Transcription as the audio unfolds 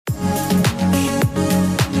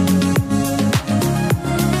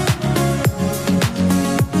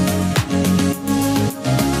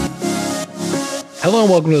Hello and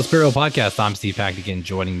welcome to the Spiro Podcast. I'm Steve Pactigan.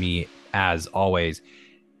 Joining me, as always,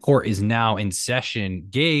 court is now in session.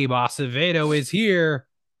 Gabe Acevedo is here.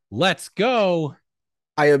 Let's go.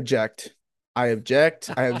 I object. I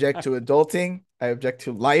object. I object to adulting. I object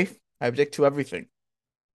to life. I object to everything.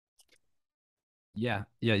 Yeah.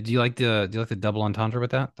 Do you like the double entendre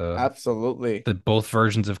with that? The Absolutely. the both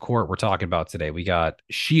versions of court we're talking about today. We got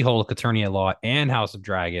She-Hulk, Attorney at Law, and House of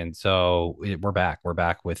Dragon. So we're back. We're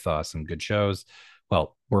back with some good shows.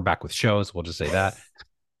 Well, we're back with shows. We'll just say that.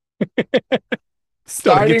 Don't want to get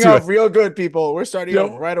Starting too off real good, people. We're starting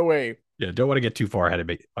off don't right away. yeah, don't want to get too far ahead of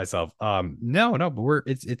myself. No, but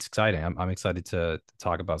it's exciting. I'm excited to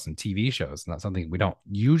talk about some TV shows. Not something we don't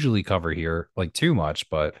usually cover here like too much,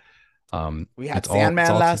 but We had it's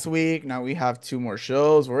Sandman all last week. Now we have two more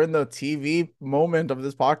shows. We're in the TV moment of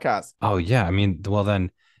this podcast. oh yeah. I mean, well then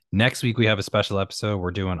next week we have a special episode.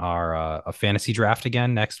 We're doing our a fantasy draft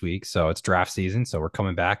again next week. So it's draft season. So we're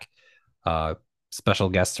coming back. Uh Special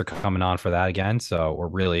guests are coming on for that again. So we're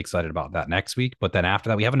really excited about that next week. But then after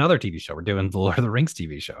that, we have another TV show. We're doing the Lord of the Rings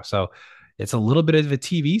TV show. So it's a little bit of a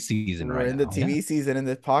TV season We're right in the now. Yeah. TV season in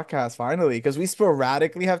this podcast finally because we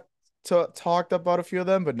sporadically have talked about a few of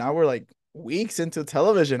them, but now we're like weeks into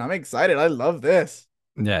television. I'm excited. I love this.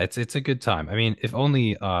 Yeah, it's a good time. I mean, if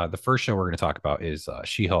only the first show we're going to talk about is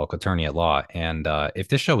She-Hulk Attorney at Law, and if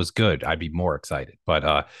this show was good, I'd be more excited. But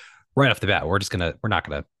right off the bat, we're not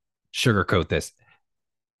gonna sugarcoat this.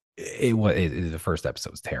 The first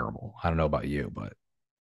episode was terrible. I don't know about you, but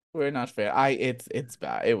We're not fair. It's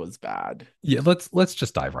bad. It was bad. yeah, let's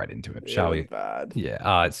just dive right into it, It shall was we? bad.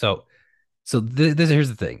 Yeah. So here's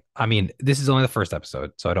the thing. I mean, this is only the first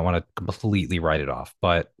episode, so I don't want to completely write it off.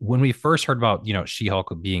 But when we first heard about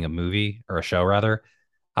She-Hulk being a movie or a show rather,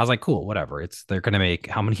 I was like, cool, whatever. It's they're gonna make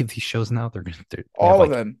how many of these shows now? They have All of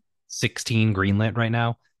like them, 16 greenlit right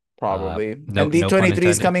now. probably. No And no pun D23 is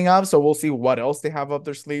intended. coming up, so we'll see what else they have up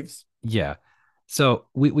their sleeves. Yeah. So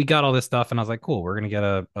we got all this stuff, and I was like, cool, we're gonna get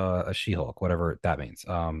a She-Hulk, whatever that means.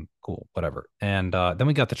 Cool, whatever. And then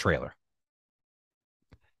we got the trailer.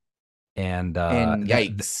 And And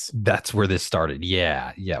yikes. that's where this started.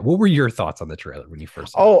 Yeah. What were your thoughts on the trailer when you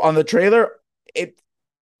first saw it? Oh, on the trailer, it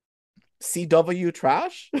CW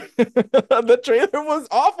trash. The trailer was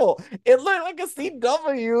awful. It looked like a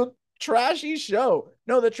CW trashy show.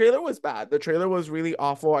 No, the trailer was bad. The trailer was really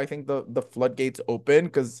awful. I think the floodgates open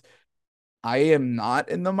because I am not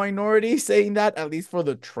in the minority saying that, at least for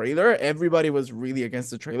the trailer. Everybody was really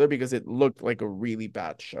against the trailer because it looked like a really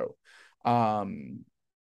bad show. Um,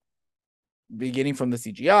 Beginning from the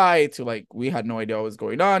CGI to like we had no idea what was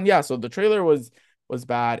going on. Yeah, so the trailer was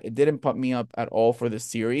bad. It didn't pump me up at all for the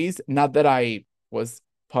series. Not that I was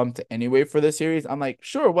pumped anyway for the series. I'm like,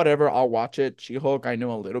 sure, whatever, I'll watch it. She-Hulk, I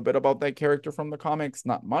know a little bit about that character from the comics,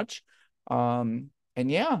 not much. And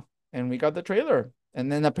yeah, and we got the trailer.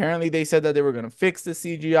 And then apparently they said that they were gonna fix the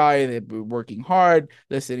CGI. They've been working hard,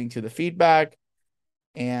 listening to the feedback.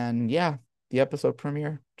 And yeah, the episode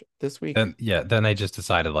premiere this week. Then they just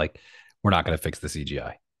decided like we're not gonna fix the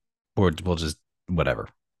CGI. We'll just whatever.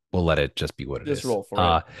 We'll let it just be what it Just is. roll for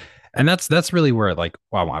it. And that's really where like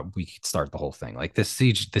wow, we could start the whole thing. Like the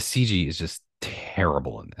CG is just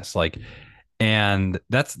terrible in this. Like, and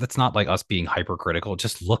that's not like us being hypercritical.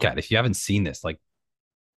 Just look at it. If you haven't seen this, like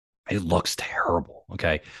it looks terrible.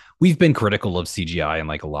 Okay. We've been critical of CGI in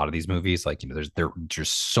like a lot of these movies. Like, there's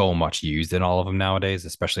just so much used in all of them nowadays,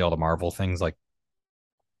 especially all the Marvel things. Like,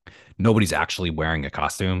 nobody's actually wearing a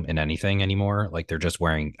costume in anything anymore. Like, they're just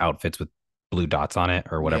wearing outfits with blue dots on it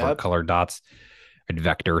or whatever Yep. colored dots and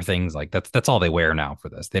vector things. Like, that's all they wear now for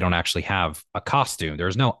this. They don't actually have a costume.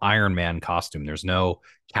 There's no Iron Man costume. There's no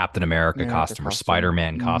Captain America America costume or costume.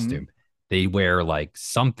 Spider-Man costume. They wear like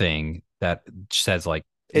something that says like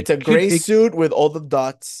It's a it could gray it suit with all the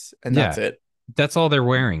dots, and that's yeah, it. that's all they're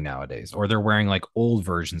wearing nowadays, or they're wearing like old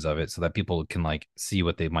versions of it so that people can like see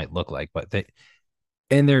what they might look like. But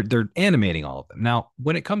they're animating all of them now.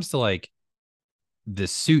 When it comes to like the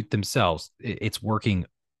suit themselves, it's working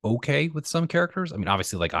okay with some characters. I mean,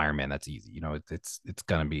 obviously, like Iron Man, that's easy. It's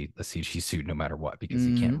gonna be a CG suit no matter what because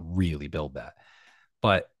you can't Hmm. really build that.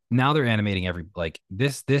 But now they're animating every like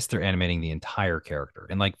this they're animating the entire character,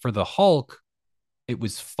 and like for the Hulk it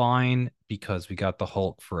was fine because we got the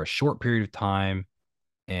Hulk for a short period of time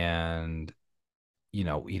and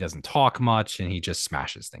he doesn't talk much and he just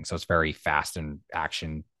smashes things. So it's very fast and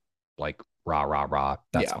action, like rah, rah, rah.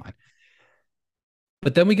 That's Yeah. fine.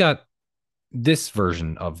 But then we got this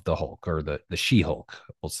version of the Hulk or the She Hulk,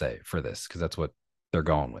 we'll say for this, because that's what they're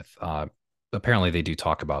going with. Apparently they do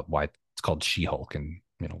talk about why it's called She Hulk and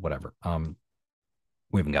whatever.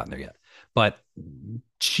 We haven't gotten there yet. But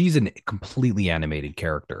she's a completely animated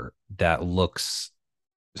character that looks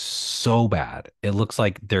so bad. It looks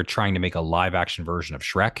like they're trying to make a live action version of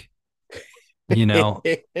Shrek. You know,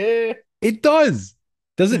 It it does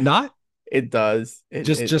it not? does.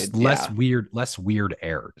 Just Yeah. less weird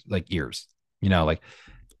air like ears. Like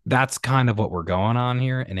that's kind of what we're going on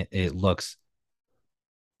here, and it looks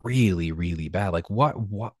really, really bad. Like what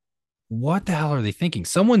the hell are they thinking?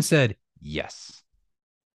 Someone said yes.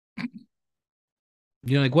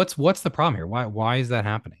 Like what's the problem here? Why is that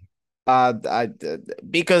happening?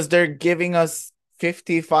 Because they're giving us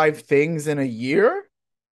 55 things in a year.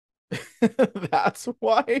 That's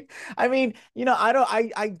why. I mean,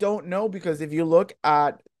 I don't know because if you look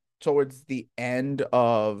at towards the end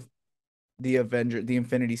of the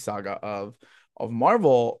Infinity Saga of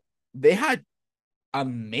Marvel, they had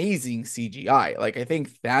amazing CGI. Like I think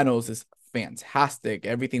Thanos is fantastic.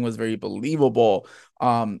 Everything was very believable.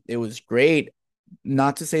 It was great.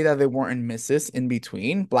 Not to say that there weren't misses in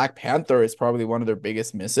between. Black Panther is probably one of their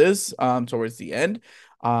biggest misses towards the end.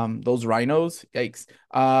 Those rhinos, yikes.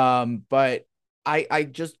 But I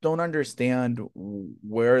just don't understand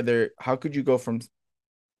where they're how could you go from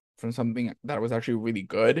something that was actually really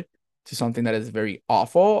good to something that is very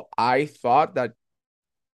awful. I thought that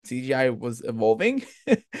CGI was evolving.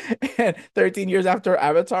 And 13 years after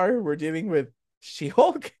Avatar, we're dealing with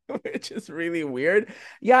She-Hulk, which is really weird.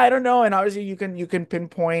 Yeah, I don't know. And obviously you can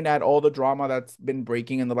pinpoint at all the drama that's been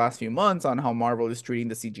breaking in the last few months on how Marvel is treating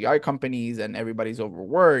the CGI companies and everybody's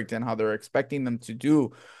overworked and how they're expecting them to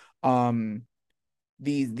do um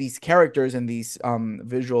these characters and these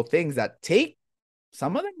visual things that take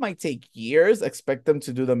some of them might take years, expect them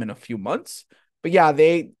to do them in a few months. But yeah,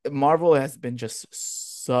 they Marvel has been just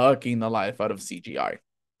sucking the life out of CGI.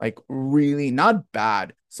 Like really not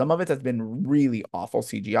bad. Some of it has been really awful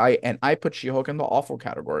CGI, and I put She-Hulk in the awful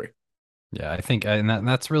category. Yeah, I think, and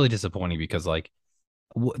that's really disappointing because like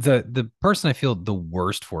the person I feel the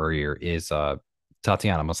worst for here is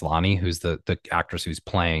Tatiana Maslany, who's the actress who's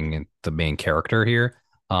playing the main character here.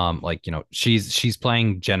 Like she's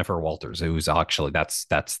playing Jennifer Walters, who's actually that's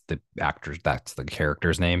the actor, that's the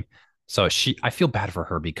character's name. So I feel bad for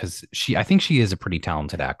her because I think she is a pretty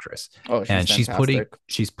talented actress, Oh, she's and fantastic.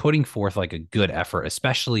 she's putting forth like a good effort,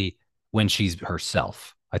 especially when she's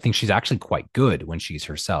herself. I think she's actually quite good when she's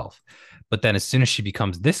herself. But then as soon as she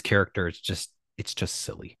becomes this character, it's just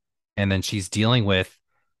silly. And then she's dealing with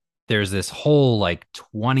there's this whole like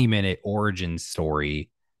 20-minute origin story,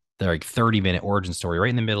 the like 30-minute origin story right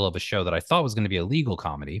in the middle of a show that I thought was going to be a legal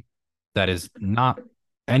comedy that is not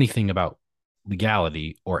anything about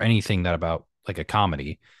legality or anything that about like a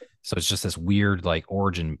comedy. So it's just this weird like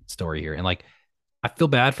origin story here. And like I feel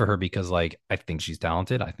bad for her because like I think she's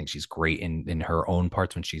talented. I think she's great in her own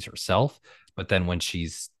parts when she's herself. But then when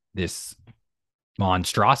she's this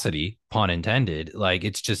monstrosity, pun intended, like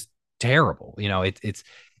it's just terrible.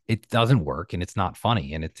 It doesn't work and it's not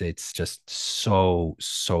funny and it's just so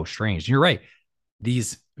strange. You're right.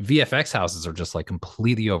 These VFX houses are just like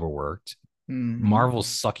completely overworked. Hmm. Marvel's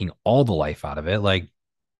sucking all the life out of it. Like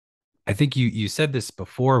I think you said this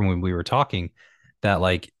before when we were talking that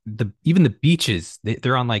like even the beaches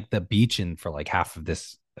they're on like the beach in for like half of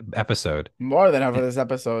this episode. More than half of this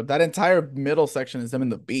episode. That entire middle section is them in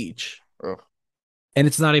the beach. Ugh. And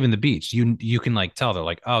it's not even the beach. You can like tell they're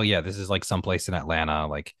like, oh yeah, this is like someplace in Atlanta,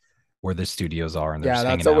 like where the studios are, and they're Yeah, just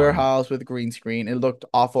that's hanging a out. And warehouse with green screen. It looked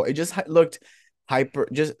awful. It just looked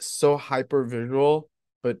just so hyper visual,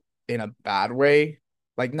 but in a bad way.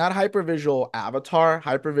 Like not hyper visual Avatar,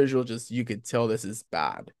 hyper visual. Just you could tell this is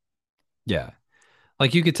bad. yeah,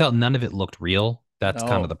 like you could tell none of it looked real. That's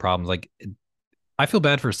kind of No. the problem. Like I feel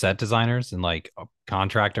bad for set designers and like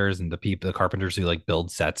contractors and the carpenters who like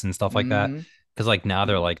build sets and stuff like that. Hmm. Because like now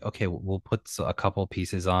they're like, okay, we'll put a couple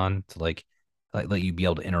pieces on to like let you be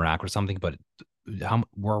able to interact with something, but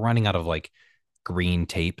we're running out of like green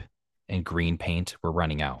tape and green paint. We're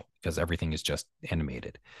running out because everything is just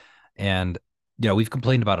animated. And we've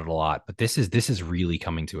complained about it a lot, but this is really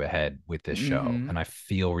coming to a head with this show, Hmm. and I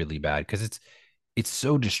feel really bad because it's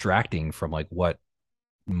so distracting from like what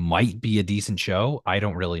might be a decent show. I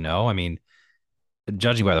don't really know. I mean,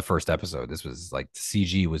 judging by the first episode, this was like the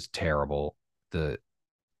CG was terrible. The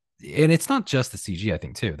and it's not just the CG, I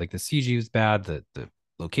think too. Like the CG was bad, the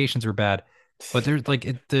locations were bad, but there's like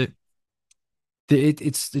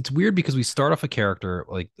it's weird because we start off a character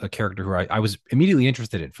like a character who I was immediately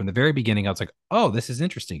interested in from the very beginning. I was like, oh, this is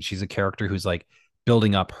interesting. She's a character who's like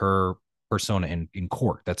building up her persona in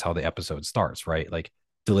court. That's how the episode starts, right? Like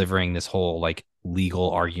delivering this whole like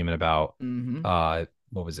legal argument about Hmm.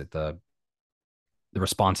 what was it, the the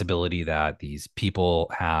responsibility that these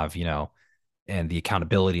people have, and the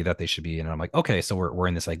accountability that they should be. And I'm like, okay, so we're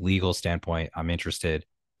in this like legal standpoint. I'm interested.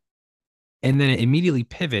 And then it immediately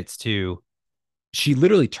pivots to she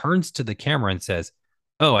literally turns to the camera and says,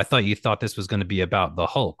 "Oh, I thought you thought this was going to be about the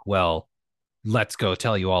Hulk. Well, let's go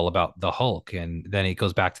tell you all about the Hulk." And then it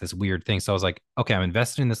goes back to this weird thing. So I was like, okay, I'm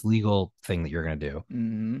invested in this legal thing that you're going to do.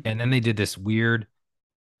 Mm-hmm. And then they did this weird,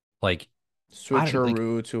 like, I don't like,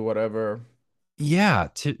 Switcheroo to whatever. yeah,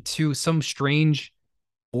 to some strange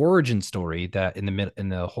origin story that in the mid in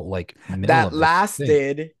the whole like middle That of this thing.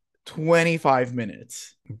 lasted 25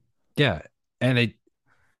 minutes. Yeah. And it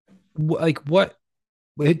like what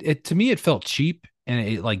it to me it felt cheap and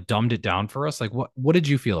it like dumbed it down for us. Like what did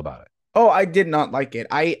you feel about it? Oh, I did not like it.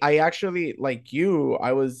 I actually, like you,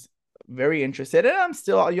 I was very interested, and I'm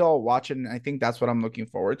still y'all watching. I think that's what I'm looking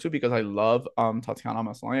forward to because I love Tatiana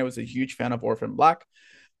Maslany. I was a huge fan of Orphan Black.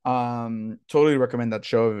 Totally recommend that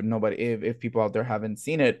show if nobody if people out there haven't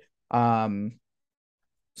seen it.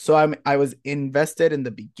 So I was invested in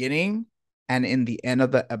the beginning and in the end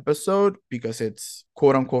of the episode because it's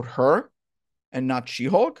quote unquote her and not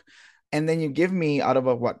She-Hulk. And then you give me out of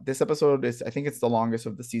a what this episode is, I think it's the longest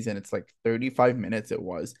of the season. It's like 35 minutes. It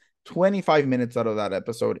was 25 minutes out of that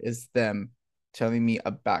episode is them telling me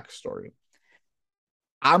a backstory.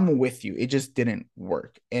 I'm with you. It just didn't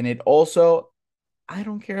work. And it also, I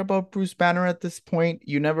don't care about Bruce Banner at this point.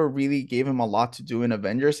 You never really gave him a lot to do in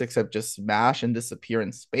Avengers except just smash and disappear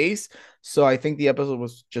in space. So I think the episode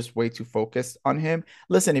was just way too focused on him.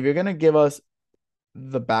 Listen, if you're going to give us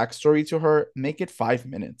the backstory to her, make it 5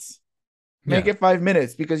 minutes. Make Yeah. it 5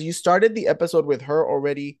 minutes because you started the episode with her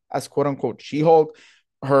already as quote unquote She-Hulk,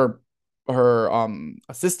 her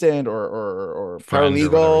assistant or Friend or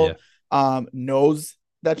whatever. paralegal Yeah. knows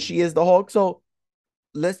that she is the Hulk. So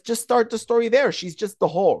let's just start the story there. She's just the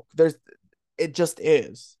Hulk. It just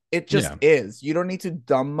is. It just Yeah. is. You don't need to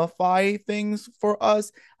dumbify things for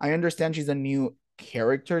us. I understand she's a new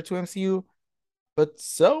character to MCU, but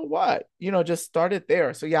so what? Just start it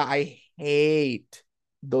there. So yeah, I hate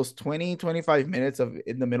those 20-25 minutes of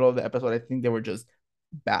in the middle of the episode. I think they were just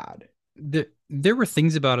bad. There were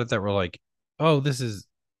things about it that were like, oh, this is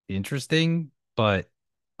interesting, but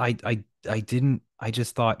I didn't I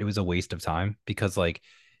just thought it was a waste of time because like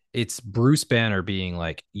it's Bruce Banner being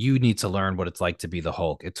like, you need to learn what it's like to be the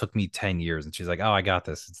Hulk. It took me 10 years. And she's like, oh, I got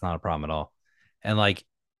this. It's not a problem at all. And like,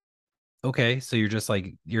 okay, so you're just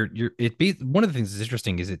like it be one of the things that's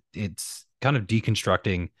interesting is it's kind of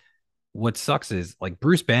deconstructing what sucks is like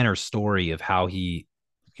Bruce Banner's story of how he,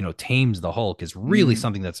 tames the Hulk is really Mm,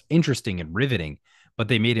 something that's interesting and riveting. But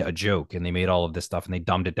they made it a joke and they made all of this stuff and they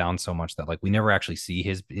dumbed it down so much that like we never actually see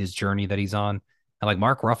his journey that he's on. And like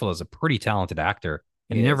Mark Ruffalo is a pretty talented actor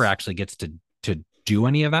and he he never is. actually gets to do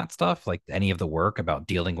any of that stuff, like any of the work about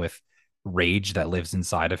dealing with rage that lives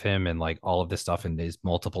inside of him and like all of this stuff and his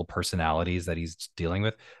multiple personalities that he's dealing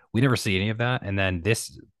with. We never see any of that. And then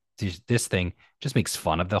this thing just makes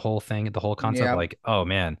fun of the whole thing, the whole concept. Yeah. Like, oh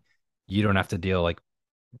man, you don't have to deal like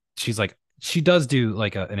she's like she does do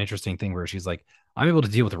like an interesting thing where she's like, I'm able to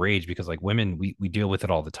deal with rage because like women, we deal with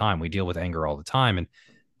it all the time. We deal with anger all the time, and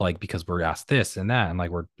like because we're asked this and that, and like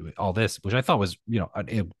we're all this, which I thought was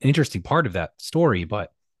an interesting part of that story,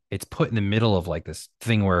 but it's put in the middle of like this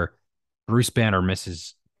thing where Bruce Banner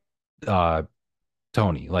misses uh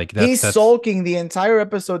Tony. Like He's that's sulking the entire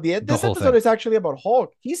episode. the This whole episode thing. is actually about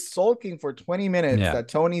Hulk. He's sulking for 20 minutes Yeah. that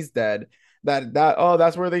Tony's dead.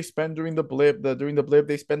 That's where they spend during the blip. During the blip,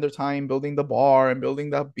 they spend their time building the bar and building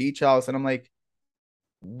the beach house. And I'm like,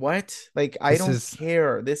 what? Like, I This don't is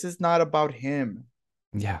care. This is not about him.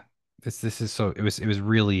 yeah. This is so it was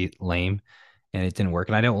really lame and it didn't work.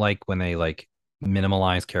 And I don't like when they like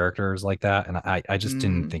minimalize characters like that. And I just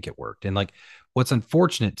didn't Mm, think it worked. And like what's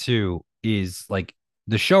unfortunate too is like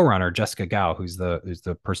the showrunner, Jessica Gao, who's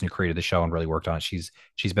the person who created the show and really worked on it. She's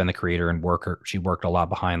been the creator and worker. She worked a lot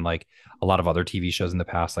behind like a lot of other TV shows in the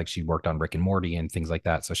past. Like she worked on Rick and Morty and things like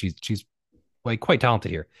that. So she's like quite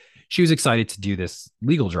talented here. She was excited to do this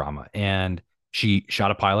legal drama and she shot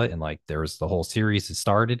a pilot and like there was the whole series that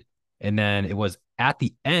started. And then it was at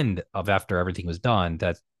the end of after everything was done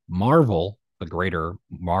that Marvel, the greater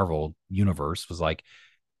Marvel universe, was like,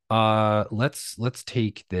 let's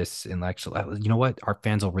take this and actually, you know what our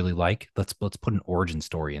fans will really like. Let's put an origin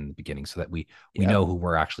story in the beginning so that we yep. know who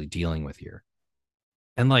we're actually dealing with here.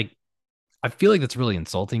 And like I feel like that's really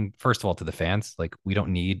insulting, first of all, to the fans. Like, we don't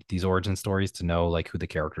need these origin stories to know like who the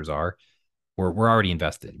characters are. We're already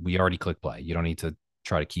invested. We already click play. You don't need to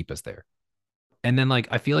try to keep us there. And then like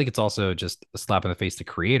I feel like it's also just a slap in the face to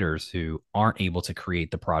creators who aren't able to create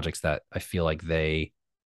the projects that I feel like they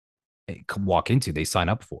walk into, they sign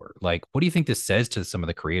up for. Like, what do you think this says to some of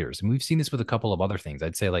the creators? And we've seen this with a couple of other things.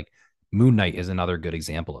 I'd say like Moon Knight is another good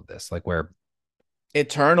example of this, like where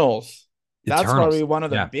Eternals. That's Eternals, probably one of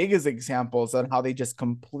the yeah, biggest examples on how they just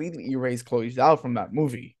completely erased Chloe Zhao from that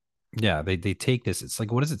movie. yeah, they take this. It's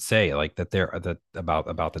like, what does it say? Like that they're that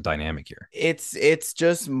about the dynamic here. It's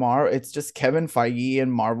just Kevin Feige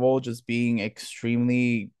and Marvel just being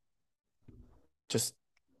extremely just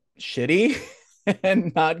shitty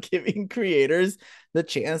and not giving creators the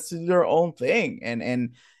chance to do their own thing.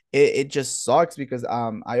 And it just sucks because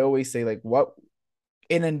I always say like what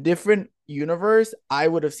in a different universe, I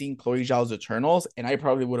would have seen Chloe Zhao's Eternals and I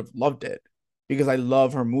probably would have loved it because I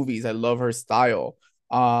love her movies. I love her style.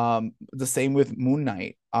 The same with Moon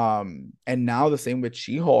Knight. And now the same with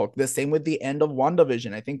She-Hulk, the same with the end of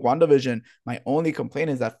WandaVision. I think WandaVision, my only complaint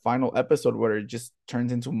is that final episode where it just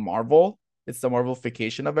turns into Marvel. It's the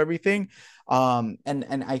Marvelification of everything. And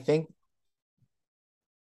I think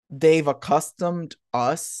they've accustomed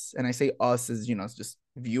us, and I say us as it's just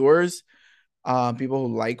viewers, people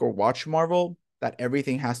who like or watch Marvel, that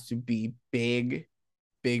everything has to be big,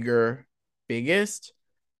 bigger, biggest,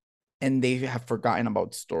 and they have forgotten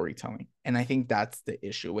about storytelling. And I think that's the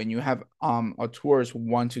issue. When you have auteurs who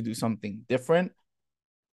want to do something different,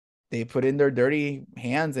 they put in their dirty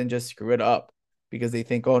hands and just screw it up because they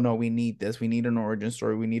think, oh no, we need this, we need an origin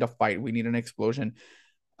story, we need a fight, we need an explosion,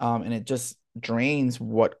 and it just drains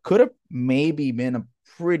what could have maybe been a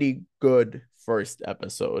pretty good first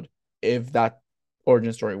episode if that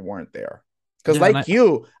origin story weren't there. Because Yeah, and like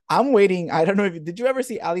you, I'm waiting. I don't know if did you ever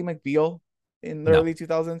see Ally McBeal in the no, early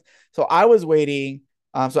 2000s? So I was waiting.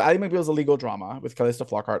 So Ally McBeal is a legal drama with Calista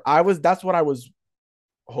Flockhart. That's what I was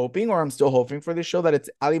hoping, or I'm still hoping for this show, that it's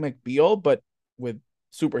Ally McBeal but with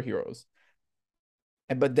superheroes.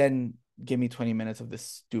 And but then give me 20 minutes of this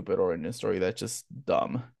stupid origin story that's just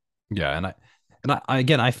dumb. yeah, and I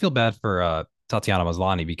again, I feel bad for Tatiana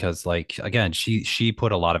Maslany because like again, she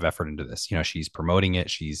put a lot of effort into this. You know, she's promoting it.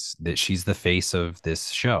 She's the face of this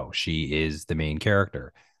show. She is the main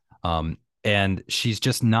character. And she's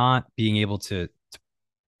just not being able to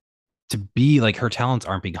be like, her talents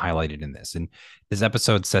aren't being highlighted in this. And this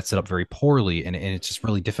episode sets it up very poorly, and it's just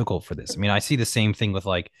really difficult for this. I mean, I see the same thing with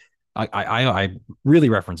like I really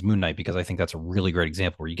reference Moon Knight because I think that's a really great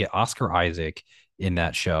example where you get Oscar Isaac in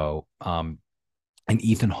that show, and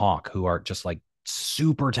Ethan Hawke, who are just like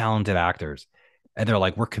super talented actors. And they're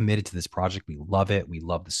like, we're committed to this project. We love it. We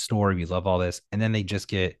love the story. We love all this. And then they just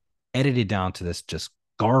get edited down to this just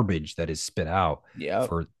garbage that is spit out Yeah,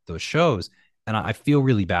 for those shows. And I feel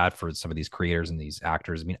really bad for some of these creators and these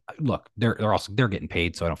actors. I mean, look, they're getting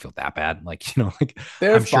paid, so I don't feel that bad. Like, like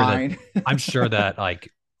they're I'm sure that fine. I'm sure that like,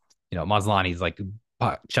 Maslany's like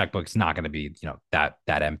checkbook's not going to be, that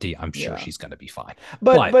empty. I'm sure Yeah. she's going to be fine.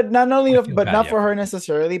 But But but not only I feel but bad, not yeah, for for her them.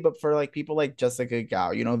 necessarily, but for like people like Jessica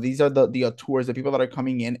Gao. These are the auteurs, the people that are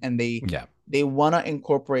coming in, and Yeah, they want to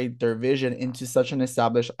incorporate their vision into such an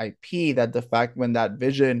established IP that the fact when that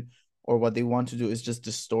vision or what they want to do is just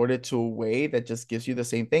distorted to a way that just gives you the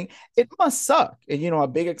same thing, it must suck. And a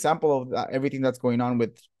big example of that, everything that's going on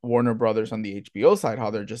with Warner Brothers on the HBO side, how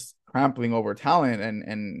they're just trampling over talent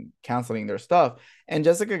and canceling their stuff. And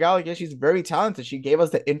Jessica Gallagher, she's very talented. She gave us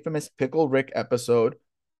the infamous Pickle Rick episode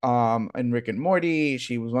in Rick and Morty.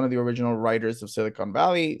 She was one of the original writers of Silicon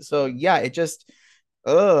Valley. So yeah, it just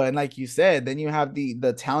and like you said, then you have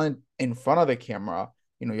the talent in front of the camera.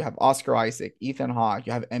 You have Oscar Isaac, Ethan Hawke,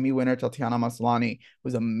 you have Emmy winner Tatiana Maslany,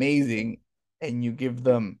 who's amazing, and you give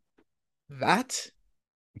them that.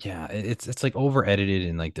 yeah, it's like over edited,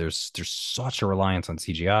 and like there's such a reliance on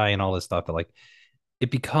CGI and all this stuff that like it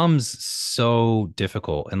becomes so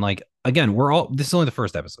difficult. And like again, this is only the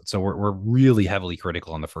first episode, so we're really heavily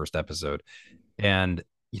critical on the first episode. And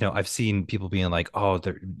I've seen people being like, oh,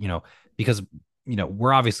 they're because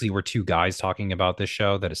we're two guys talking about this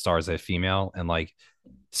show that it stars a female, and like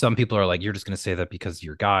some people are like, you're just going to say that because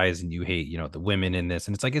you're guys and you hate, the women in this.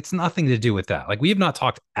 And it's like, it's nothing to do with that. Like, we have not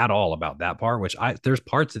talked at all about that part, which there's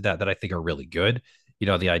parts of that I think are really good.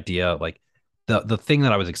 The idea, like the thing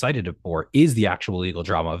that I was excited for is the actual legal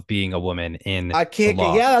drama of being a woman in the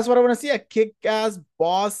law. Yeah, that's what I want to see. A kick-ass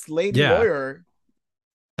boss lady Yeah. lawyer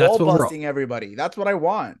That's ball what we're busting everybody. That's what I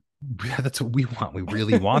want. Yeah, that's what we want. We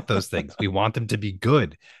really want those things. We want them to be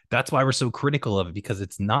good. That's why we're so critical of it, because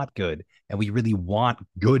it's not good. And we really want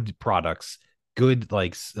good products, good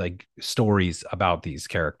like stories about these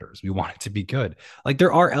characters. We want it to be good. Like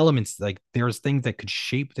there are elements, like there's things that could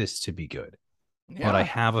shape this to be good. But I Yeah.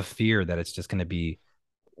 have a fear that it's just going to be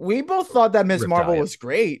We both thought that Miss ripped out. Marvel Yeah. was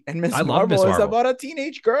great, and Miss I love Miss Marvel is Marvel. about a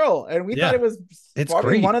teenage girl, and we thought Yeah, it was it's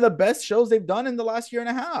probably one great. of the best shows they've done in the last year and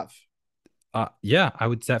a half. Yeah, I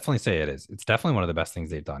would definitely say it is. It's definitely one of the best things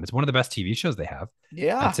they've done. It's one of the best TV shows they have. I'd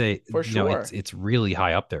Yeah, say, for it's sure. really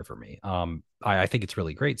high up there for me. I think it's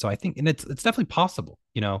really great. So I think, and it's definitely possible.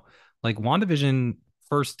 Like WandaVision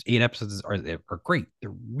first 8 episodes are great.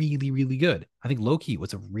 They're really really good. I think Loki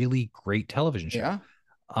was a really great television show.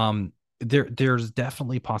 Yeah. There's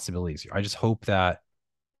definitely possibilities here. I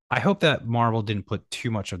hope that Marvel didn't put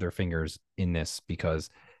too much of their fingers in this because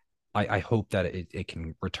I hope that it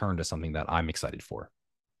can return to something that I'm excited for.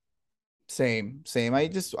 Same, same. I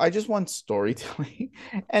just want storytelling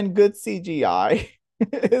and good CGI.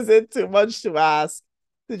 Is it too much to ask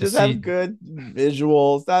to To just have see, good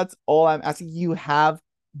visuals? That's all I'm asking. You have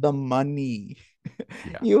the money.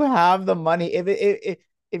 yeah, You have the money.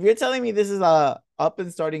 If you're telling me this is a up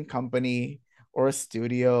and starting company or a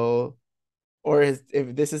studio, or if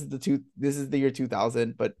this is the year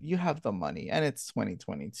 2000, but you have the money and it's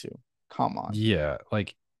 2022. Come on. yeah,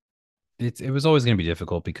 like it was always going to be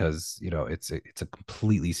difficult because it's a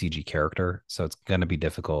completely CG character, so it's going to be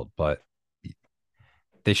difficult. But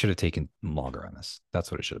they should have taken longer on this.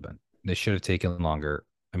 That's what it should have been. They should have taken longer.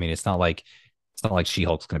 I mean, it's not like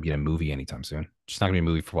She-Hulk's going to be in a movie anytime soon. She's not going to be a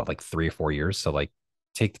movie for what, like 3 or 4 years. So like,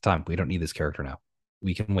 take the time. We don't need this character now.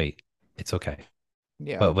 We can wait. It's okay.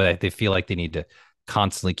 Yeah. But they feel like they need to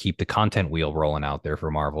constantly keep the content wheel rolling out there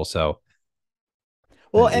for Marvel. So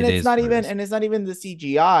Well, it is what it is. and it's not even the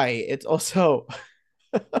CGI. It's also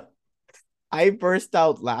I burst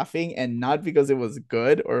out laughing, and not because it was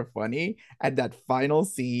good or funny at that final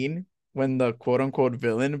scene when the quote unquote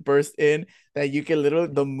villain burst in, that you can literally,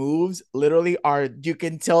 the moves literally are, you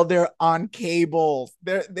can tell they're on cables.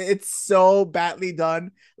 It's so badly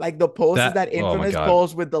done. Like the pose is That that oh my infamous god,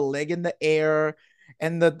 pose with the leg in the air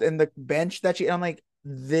and the bench that I'm like,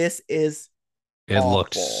 this is it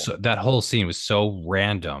looked awful. so, that whole scene was so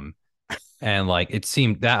random, and like it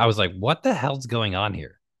seemed that I was like, what the hell's going on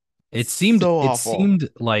here? It seemed So it awful. seemed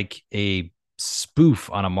like a spoof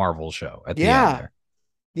on a Marvel show at the end Yeah. there.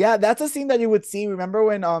 Yeah, that's a scene that you would see. Remember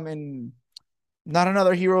when in not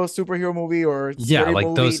another hero superhero movie or Yeah, scary like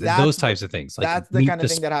movie? those types of things. Like That's the meet kind of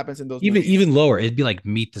the thing that happens in those even movies. even lower, it'd be like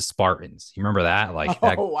Meet the Spartans. You remember that? Like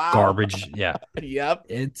that Oh wow. garbage. Yeah. Yep.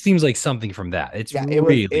 It seems like something from that. It's Yeah, it was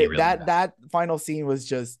really, it really that bad. that final scene was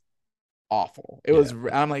just awful. It Yeah. was,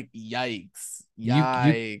 I'm like, yikes. You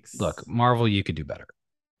Yikes. look, Marvel, you could do better.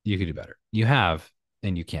 You could do better. You have,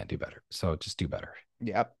 and you can't do better. So just do better.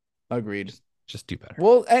 Yep. Agreed. Just do better.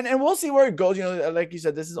 Well, and we'll see where it goes. You know, like you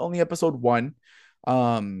said, this is only episode one.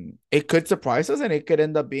 It could surprise us, and it could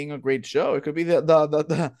end up being a great show. It could be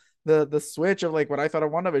the switch of like what I thought of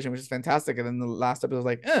WandaVision, which is fantastic, and then the last episode was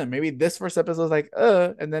like, maybe this first episode was like,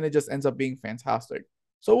 and then it just ends up being fantastic.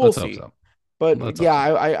 So we'll Let's hope see. so. But Let's yeah,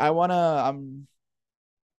 hope so. I wanna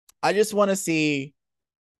I just wanna see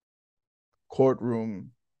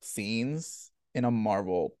courtroom scenes in a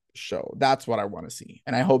Marvel show. That's what I want to see,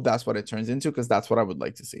 and I hope that's what it turns into, because that's what I would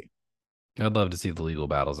like to see. I'd love to see the legal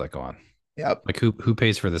battles that go on. Yep. Like who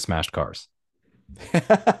pays for the smashed cars? Who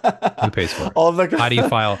pays for it? all How do you the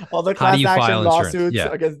file all the how do class you file action insurance? lawsuits Yeah.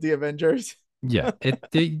 against the Avengers. Yeah.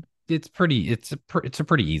 It's a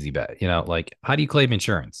pretty easy bet. Like how do you claim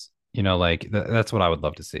insurance? Like that's what I would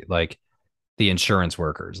love to see. Like the insurance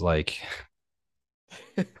workers. Like,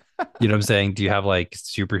 what I'm saying? Do you have like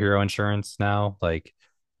superhero insurance now? Like,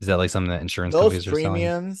 is that like something that insurance Those companies are selling?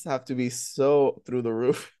 premiums have to be so through the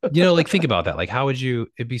roof. Like think about that. Like, how would you?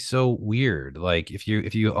 It'd be so weird. Like, if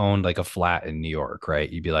you owned like a flat in New York, right?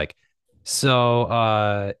 You'd be like,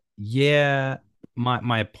 so, yeah,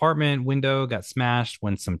 my apartment window got smashed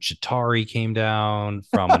when some Chitari came down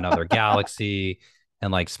from another galaxy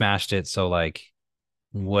and like smashed it. So like,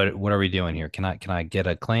 what are we doing here? Can I get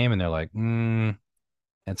a claim? And they're like,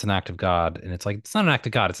 it's an act of God. And it's like, it's not an act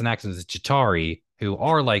of God. It's an act of the Chitari who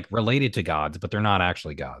are like related to gods, but they're not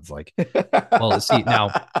actually gods. Like, well, see,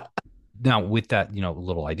 now with that,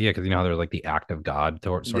 little idea, because how there's like the act of God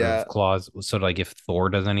sort of Yeah. clause. So like if Thor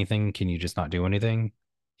does anything, can you just not do anything?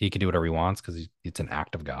 He can do whatever he wants because it's an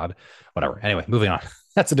act of God. Whatever. Anyway, moving on.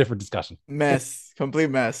 That's a different discussion. Mess.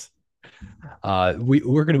 Complete mess.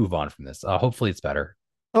 We're gonna move on from this. Hopefully it's better.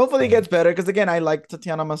 Hopefully it Um, gets better, because again, I like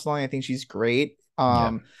Tatiana Maslany. I think she's great.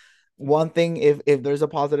 yeah, One thing, if there's a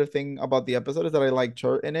positive thing about the episode, is that I liked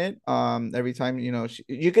her in it. Every time,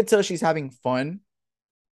 you could tell she's having fun.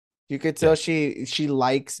 You could yeah, tell she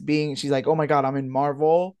likes being. She's like, oh my god, I'm in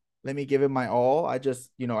Marvel. Let me give it my all. I just,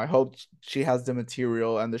 I hope she has the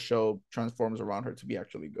material and the show transforms around her to be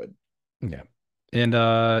actually good. yeah, and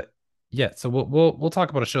yeah. So we'll talk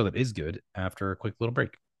about a show that is good after a quick little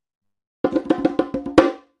break.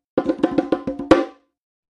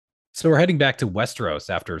 So we're heading back to Westeros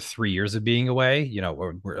after 3 years of being away.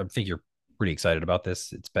 I think you're pretty excited about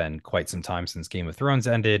this. It's been quite some time since Game of Thrones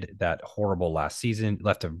ended. That horrible last season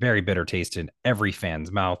left a very bitter taste in every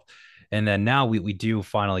fan's mouth. And then now we do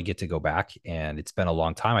finally get to go back, and it's been a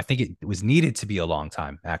long time. I think it was needed to be a long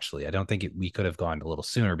time, actually. I don't think we could have gone a little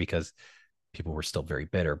sooner because people were still very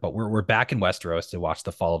bitter. But we're back in Westeros to watch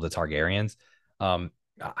the fall of the Targaryens. Um,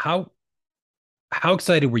 how how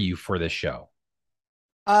excited were you for this show?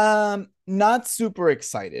 Not super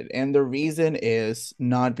excited. And the reason is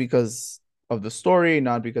not because of the story,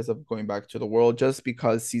 not because of going back to the world, just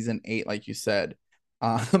because season 8, like you said,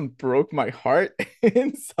 broke my heart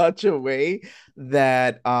in such a way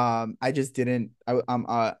that I just didn't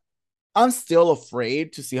I'm still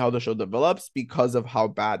afraid to see how the show develops because of how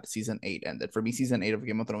bad season 8 ended. For me, season 8 of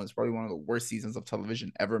Game of Thrones is probably one of the worst seasons of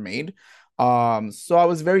television ever made. So I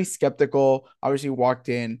was very skeptical. Obviously walked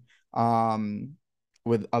in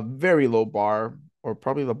with a very low bar, or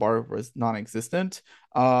probably the bar was non-existent.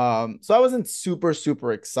 So I wasn't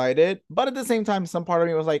super excited, but at the same time, some part of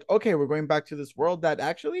me was like, okay, we're going back to this world that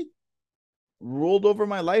actually ruled over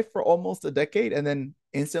my life for almost a decade and then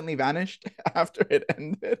instantly vanished after it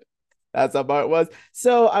ended. That's about it was.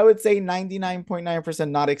 So I would say 99.9%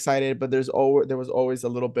 not excited, but there was always a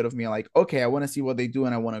little bit of me like, okay, I want to see what they do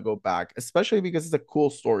and I want to go back, especially because it's a cool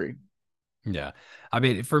story. Yeah, I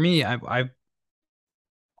mean, for me, I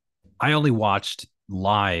only watched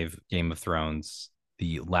live Game of Thrones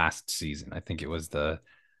the last season. I think it was the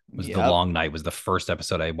Yep. Long Night was the first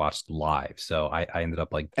episode I watched live. So I ended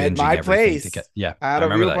up like At binging my everything to place. get. Yeah, I had I a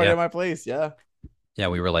remember view that. party Yeah, at my place. Yeah. yeah.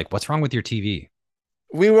 We were like, "What's wrong with your TV?"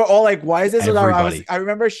 We were all like, why is this so loud? Everybody. I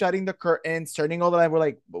remember shutting the curtains, turning all the light. We're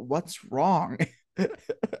like, what's wrong?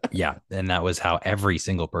 Yeah, and that was how every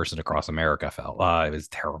single person across America felt. It was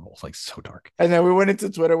terrible. It's like so dark. And then we went into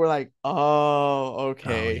Twitter. We're like, oh, Oh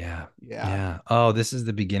okay. yeah. Yeah. Yeah. Oh, this is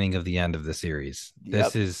the beginning of the end of the series.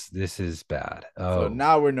 Yep. This is bad. So Oh.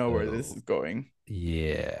 now we know where this Oh. is going.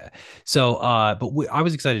 Yeah. So I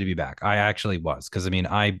was excited to be back. I actually was because I mean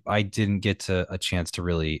I didn't get to a chance to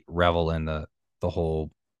really revel in the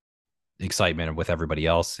whole excitement with everybody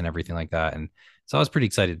else and everything like that. And so I was pretty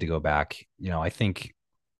excited to go back. I think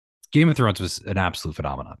Game of Thrones was an absolute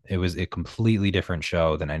phenomenon. It was a completely different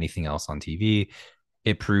show than anything else on TV.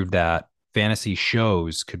 It proved that fantasy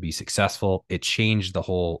shows could be successful. It changed the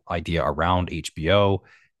whole idea around HBO.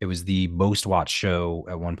 It was the most watched show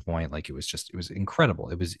at one point. Like it was incredible.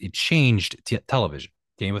 It changed television.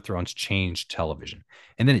 Game of Thrones changed television,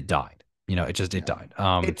 and then it died. It Yeah. died.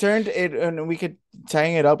 It turned it, and we could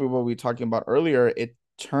tying it up with what we were talking about earlier. It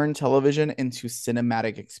turned television into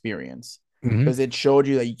cinematic experience Mhm. because it showed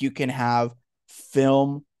you that you can have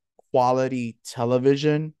film quality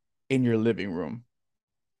television in your living room,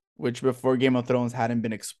 which before Game of Thrones hadn't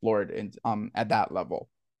been explored in at that level.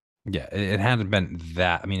 Yeah, it hadn't been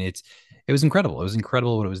that. I mean, it was incredible. It was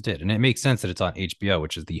incredible what it was did, and it makes sense that it's on HBO,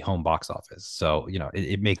 which is the home box office. So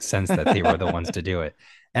it makes sense that they were the ones to do it,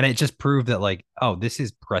 and it just proved that like, oh, this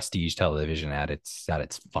is prestige television at its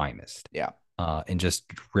finest. Yeah. And just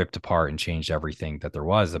ripped apart and changed everything that there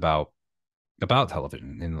was about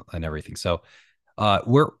television and everything. So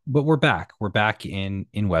we're back. We're back in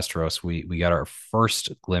Westeros. We got our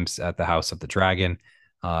first glimpse at the House of the Dragon.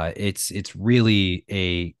 It's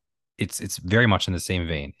really it's very much in the same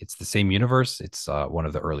vein. It's the same universe. It's one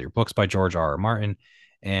of the earlier books by George R. R. Martin,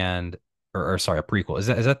 and or sorry, a prequel. Is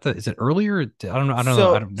it earlier? I don't know. I don't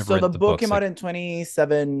know. I So don't never so read the the book books. came out Like in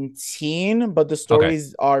 2017, but okay,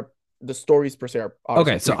 the stories per se are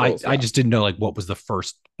obviously okay. So prequels. I Yeah. just didn't know like what was the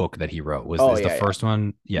first book that he wrote. Was Oh is the yeah, yeah. first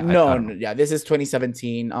one? Yeah, I No, don't no, know. yeah, this is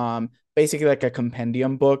 2017. Basically like a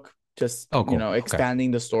compendium book, just Oh, cool. Okay. expanding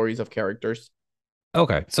the stories of characters.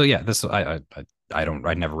 Okay. So yeah, this I don't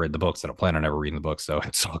I never read the books. I don't plan on ever reading the books, so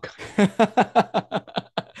it's all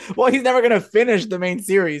Well, he's never gonna finish the main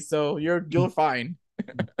series, so you're fine.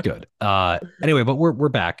 good. Anyway, but we're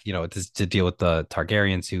back, to deal with the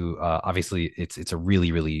Targaryens who obviously it's a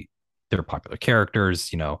really they're popular characters,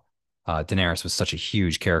 Daenerys was such a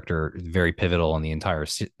huge character, very pivotal in the entire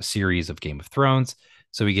series of Game of Thrones.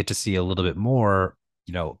 So we get to see a little bit more,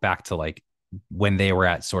 back to like when they were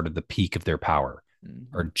at sort of the peak of their power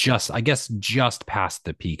or Mhm. just past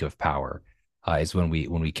the peak of power is when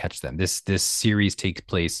we catch them. This series takes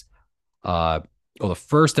place. Well, the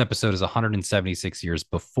first episode is 176 years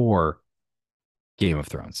before Game of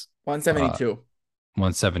Thrones. Uh, 172.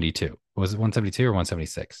 172. Was it 172 or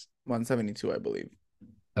 176? 172, I believe.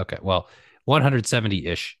 Okay, well,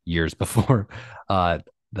 170-ish years before uh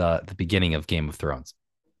the beginning of Game of Thrones.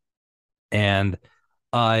 And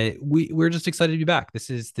We're just excited to be back. This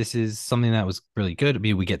is something that was really good. I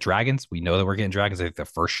mean, we get dragons. We know that we're getting dragons. I think the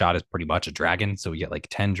first shot is pretty much a dragon, so we get like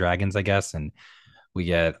 10 dragons, I guess, and we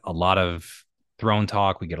get a lot of throne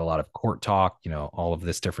talk. We get a lot of court talk. All of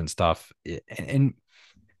this different stuff. And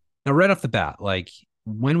now, right off the bat, like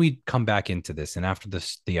when we come back into this, and after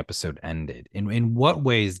the episode ended, in what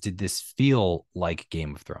ways did this feel like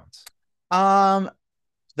Game of Thrones? Um,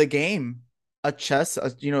 the game, a chess,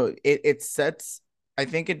 it sets. I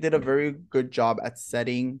think it did a very good job at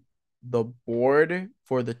setting the board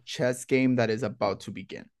for the chess game that is about to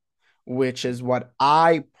begin, which is what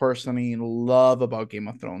I personally love about Game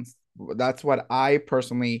of Thrones. That's what I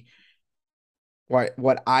personally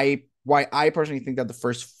why I personally think that the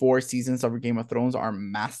first 4 seasons of Game of Thrones are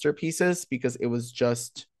masterpieces because it was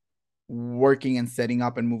just working and setting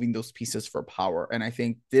up and moving those pieces for power. And I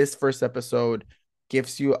think this first episode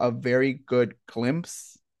gives you a very good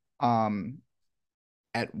glimpse um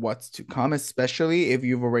at what's to come, especially if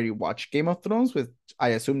you've already watched Game of Thrones, with I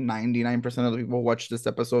assume 99% of the people who watch this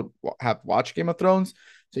episode have watched Game of Thrones.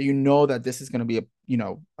 So you know that this is going to be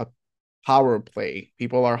a power play.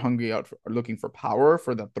 People are hungry out are looking for power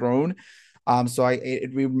for the throne. So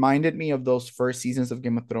it reminded me of those first seasons of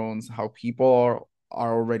Game of Thrones, how people are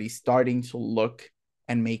already starting to look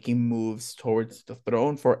and making moves towards the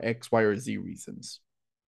throne for X, Y, or Z reasons.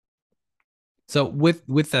 So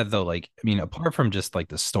with that though, like I mean, apart from just like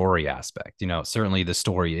the story aspect, certainly the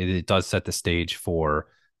story it does set the stage for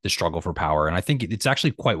the struggle for power, and I think it's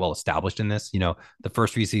actually quite well established in this. The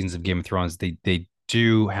first few seasons of Game of Thrones, they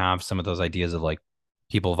do have some of those ideas of like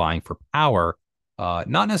people vying for power,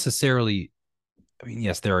 not necessarily. I mean,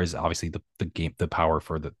 yes, there is obviously the power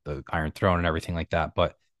for the Iron Throne and everything like that,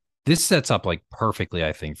 but this sets up like perfectly,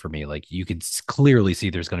 I think, for me. Like you could clearly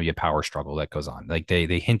see there's going to be a power struggle that goes on. Like they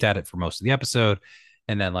hint at it for most of the episode,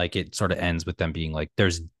 and then like it sort of ends with them being like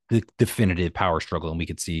there's the definitive power struggle, and we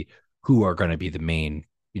could see who are going to be the main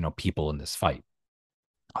people in this fight.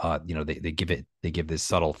 They give this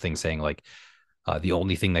subtle thing saying like the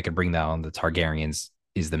only thing that can bring down the Targaryens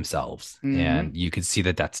is themselves, Mm-hmm. and you could see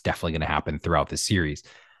that that's definitely going to happen throughout the series.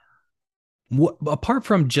 Apart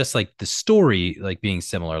from just like the story like being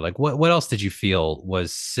similar, like what else did you feel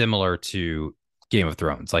was similar to Game of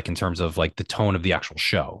Thrones, like in terms of like the tone of the actual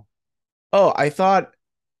show? Oh, I thought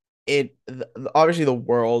obviously the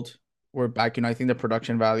world we're back. I think the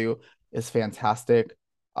production value is fantastic.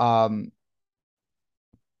 Um,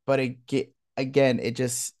 but again,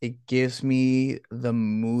 it gives me the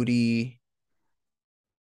moody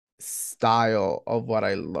style of what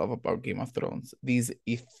I love about Game of Thrones. These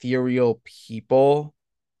ethereal people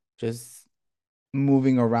just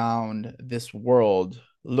moving around this world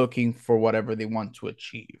looking for whatever they want to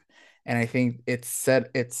achieve. And I think it's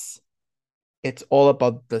all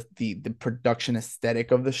about the production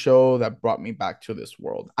aesthetic of the show that brought me back to this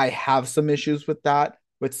world. I have some issues with that,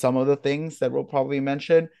 with some of the things that we'll probably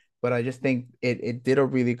mention, but I just think it did a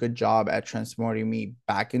really good job at transporting me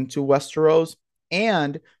back into Westeros,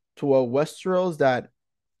 and to a Westeros that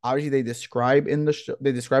obviously they describe in the show,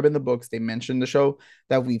 they describe in the books, they mention the show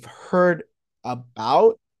that we've heard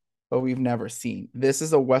about, but we've never seen. This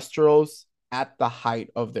is a Westeros at the height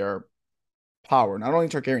of their power, not only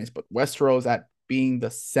Targaryens, but Westeros at being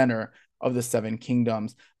the center of the Seven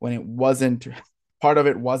Kingdoms when it wasn't, part of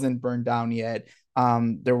it wasn't burned down yet.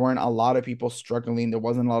 There weren't a lot of people struggling. There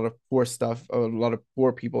wasn't a lot of poor stuff, a lot of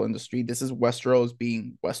poor people in the street. This is Westeros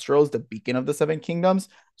being Westeros, the beacon of the Seven Kingdoms.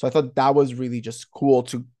 So I thought that was really just cool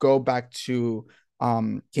to go back to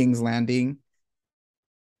King's Landing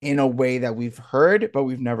in a way that we've heard, but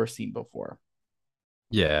we've never seen before.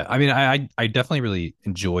 Yeah, I mean, I definitely really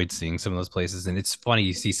enjoyed seeing some of those places, and it's funny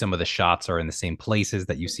you see some of the shots are in the same places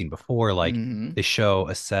that you've seen before. Like Mm-hmm. they show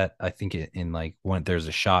a set, I think in like one there's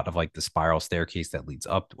a shot of like the spiral staircase that leads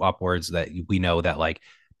upwards that we know that like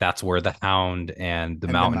that's where the Hound and the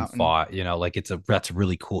And the Mountain mountain. fought. Like that's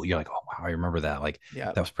really cool. You're like, oh wow, I remember that. Like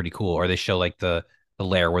Yeah. that was pretty cool. Or they show like the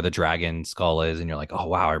lair where the dragon skull is, and you're like, oh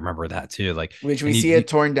wow, I remember that too. Like, Which we and see it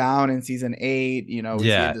torn down in season 8. We see it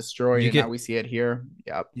yeah, destroyed, you and now get we see it here.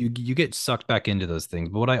 Yep. you get sucked back into those things.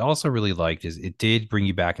 But what I also really liked is it did bring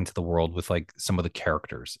you back into the world with like some of the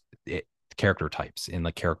character types in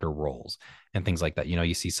like character roles and things like that.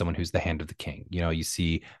 You see someone who's the Hand of the King. You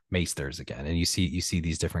see Maesters again, and you see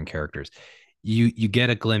these different characters. You get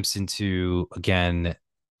a glimpse into again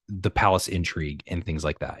the palace intrigue and things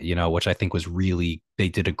like that. Which I think was really they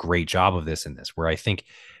did a great job of this in this. Where I think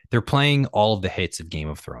they're playing all of the hits of Game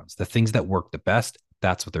of Thrones, the things that work the best.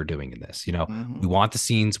 That's what they're doing in this. We Mm-hmm. want the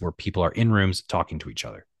scenes where people are in rooms talking to each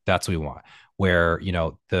other. That's what we want. Where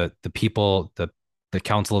the people, the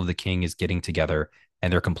Council of the King is getting together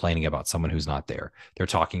and they're complaining about someone who's not there. They're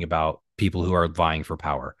talking about people who are vying for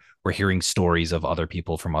power. We're hearing stories of other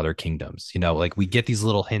people from other kingdoms. Like we get these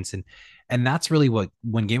little hints, and that's really what,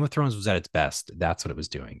 when Game of Thrones was at its best, that's what it was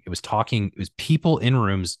doing. It was talking, it was people in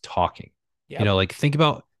rooms talking. Yep. Like think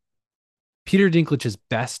about Peter Dinklage's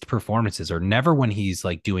best performances are never when he's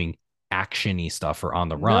like doing actiony stuff or on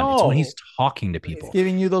the run. It's when he's No, talking to he's people.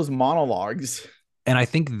 giving you those monologues. And I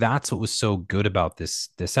think that's what was so good about this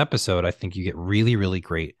episode. I think you get really, really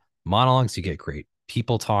great monologues, you get great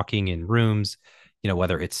people talking in rooms,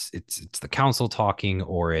 whether it's the council talking,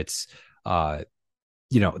 or it's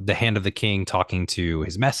the hand of the king talking to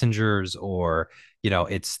his messengers, or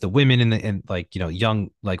it's the women in like young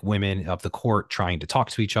like women of the court trying to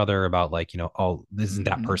talk to each other about like oh, this isn't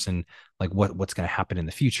that Mhm. person, like what's going to happen in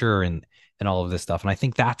the future, and all of this stuff. And I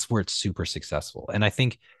think that's where it's super successful. And I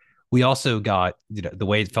think we also got the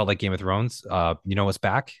way it felt like Game of Thrones, what's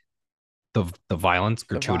back, the violence, The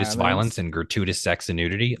gratuitous violence, violence. and gratuitous sex and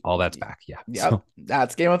nudity, all that's back. Yeah. Yep, So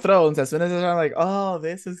that's Game of Thrones. As soon as I'm like, oh,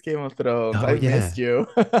 this is Game of Thrones. oh I yeah. missed you.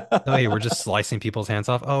 Oh, yeah, we're just slicing people's hands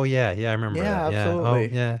off. Oh yeah, yeah, I remember Yeah, that. Yeah. Oh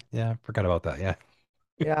absolutely. yeah, yeah. Forgot about that. Yeah.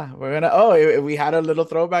 Yeah, we're gonna. Oh, we had a little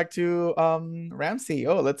throwback to Ramsey.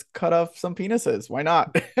 Oh, let's cut off some penises. Why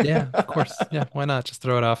not? Yeah, of course. Yeah, why not? Just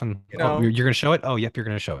throw it off and You oh, know. you're gonna show it? Oh, yep, you're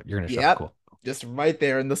gonna show it. You're gonna show it. Yep, Cool. just right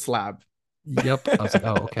there in the slab. Yep. I was like,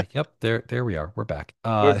 oh, okay. Yep, there we are. We're back.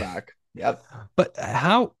 We're back. Yep. But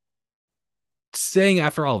how, saying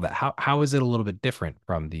after all of that, how is it a little bit different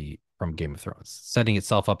from Game of Thrones, setting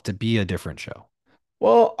itself up to be a different show?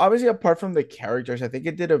 Well, obviously, apart from the characters, I think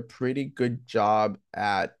it did a pretty good job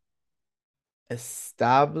at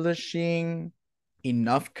establishing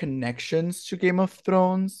enough connections to Game of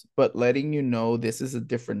Thrones, but letting you know this is a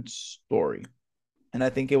different story. And I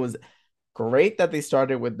think it was great that they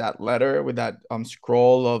started with that letter, with that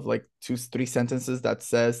scroll of like two, three sentences that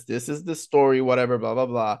says, this is the story, whatever, blah, blah,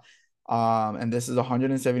 blah. And this is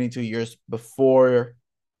 172 years before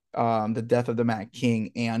the death of the Mad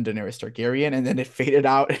King and Daenerys Targaryen, and then it faded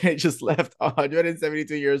out and it just left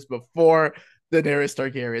 172 years before Daenerys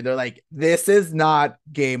Targaryen. They're like, this is not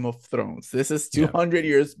Game of Thrones. This is Yeah. 200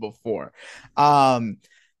 years before. Um,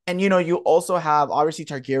 and you also have obviously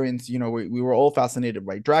Targaryens. We were all fascinated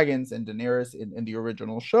by dragons and Daenerys in the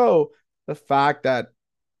original show. The fact that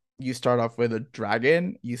you start off with a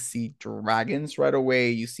dragon, you see dragons right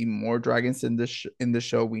away, you see more dragons in the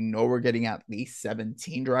show. We know we're getting at least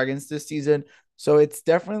 17 dragons this season, so it's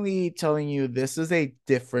definitely telling you this is a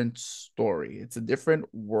different story. It's a different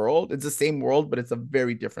world. It's the same world, but it's a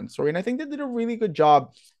very different story, and I think they did a really good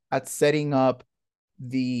job at setting up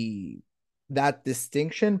the that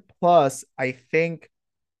distinction. Plus, I think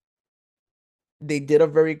they did a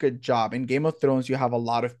very good job. In Game of Thrones, you have a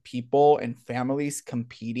lot of people and families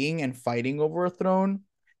competing and fighting over a throne.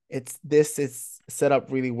 This is set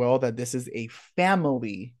up really well that this is a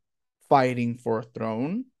family fighting for a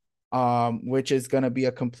throne, which is going to be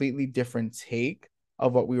a completely different take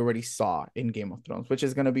of what we already saw in Game of Thrones, which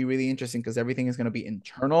is going to be really interesting because everything is going to be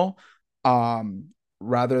internal, um,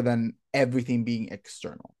 rather than everything being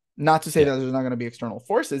external. Not to say Yeah. that there's not going to be external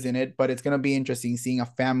forces in it, but it's going to be interesting seeing a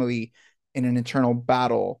family in an internal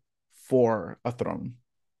battle for a throne.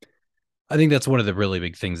 I think that's one of the really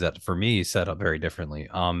big things that for me set up very differently.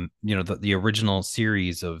 The original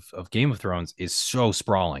series of Game of Thrones is so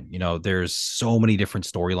sprawling. There's so many different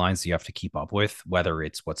storylines you have to keep up with, whether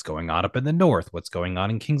it's what's going on up in the north, what's going on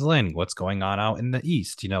in King's Landing, what's going on out in the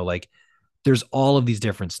east. Like there's all of these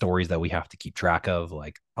different stories that we have to keep track of.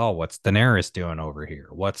 Like, oh, what's Daenerys doing over here?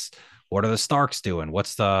 What are the Starks doing?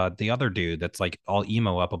 What's the other dude that's like all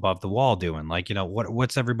emo up above the wall doing? Like,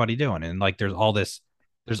 what's everybody doing? And like there's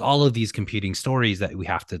all of these competing stories that we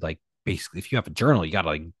have to like, basically, if you have a journal, you got to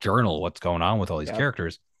like journal what's going on with all these Yep.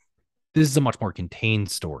 characters. This is a much more contained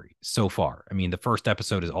story so far. I mean, the first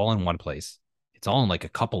episode is all in one place. It's all in like a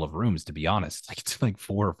couple of rooms, to be honest. Like it's like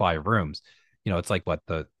 4 or 5 rooms. It's like what,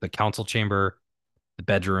 the council chamber, the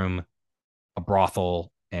bedroom, a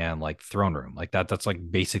brothel, and like throne room. Like that's like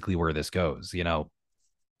basically where this goes.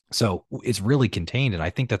 So it's really contained, and I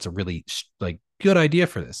think that's a really like good idea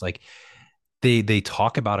for this. Like they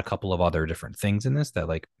talk about a couple of other different things in this that,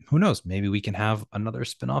 like, who knows, maybe we can have another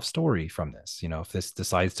spin-off story from this. If this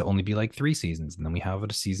decides to only be like 3 seasons, and then we have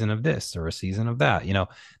a season of this or a season of that.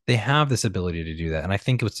 They have this ability to do that. And I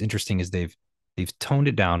think what's interesting is they've toned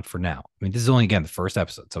it down for now. I mean, this is only, again, the first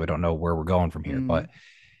episode, so I don't know where we're going from here, but Mm.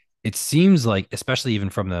 it seems like, especially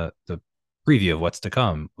even from the preview of what's to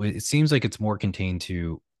come, it seems like it's more contained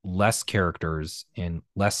to less characters and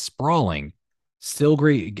less sprawling, Still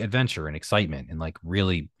great adventure and excitement, and like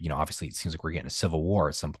really, obviously it seems like we're getting a civil war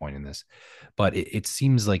at some point in this, but it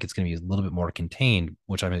seems like it's going to be a little bit more contained,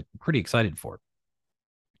 which I'm pretty excited for.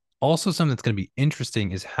 Also, something that's going to be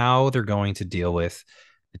interesting is how they're going to deal with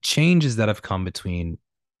the changes that have come between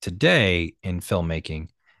today in filmmaking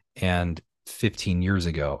and 15 years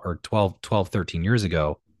ago, or 13 years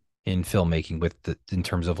ago in filmmaking, in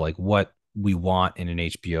terms of like what we want in an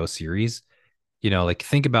HBO series. Like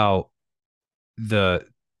think about the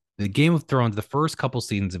the Game of Thrones, the first couple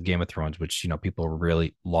seasons of Game of Thrones, which people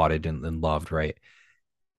really lauded and loved, right?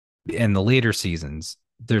 And the later seasons,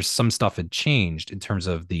 there's some stuff had changed in terms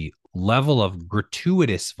of the level of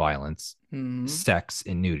gratuitous violence, Hmm. sex,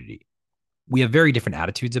 and nudity. We have very different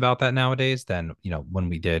attitudes about that nowadays than when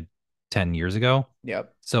we did 10 years ago.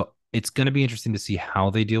 Yep. So it's going to be interesting to see how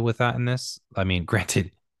they deal with that in this. I mean,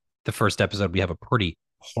 granted, the first episode we have a pretty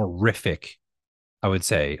horrific, I would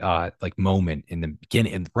say, like moment in the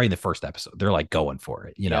beginning, right in the first episode. They're like going for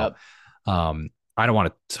it. Yep. I don't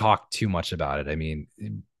want to talk too much about it. I mean,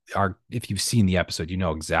 if you've seen the episode, you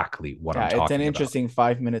know exactly what Yeah, I'm it's an talking about. interesting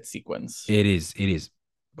 5 minute sequence. It is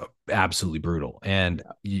absolutely brutal, and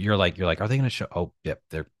Yeah. you're like, are they going to show? Oh, yep,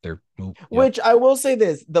 yep, Which I will say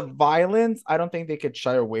this, the violence, I don't think they could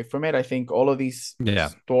shy away from it. I think all of these yeah,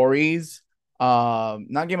 stories,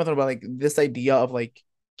 not Game of Thrones, but like this idea of like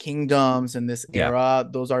kingdoms and this yeah, era,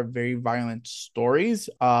 those are very violent stories.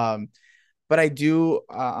 But I do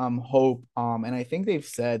hope, and I think they've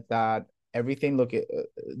said that everything, look at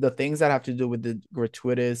the things that have to do with the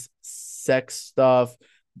gratuitous sex stuff,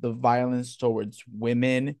 the violence towards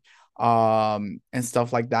women, and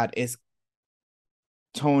stuff like that is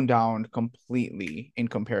toned down completely in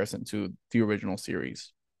comparison to the original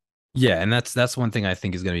series. yeah, and that's one thing I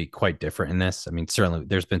think is going to be quite different in this. I mean, certainly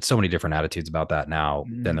there's been so many different attitudes about that now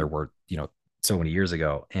than there Mm. were so many years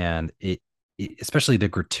ago, and especially the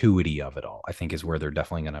gratuity of it all, I think is where they're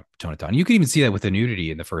definitely going to tone it down. You can even see that with the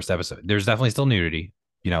nudity in the first episode. There's definitely still nudity,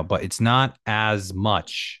 but it's not as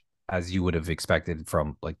much as you would have expected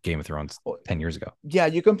from like Game of Thrones Oh, 10 years ago. yeah,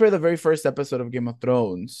 you compare the very first episode of Game of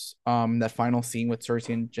Thrones, that final scene with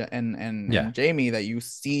Cersei Yeah, and Jamie that you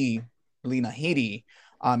see Lena Headey,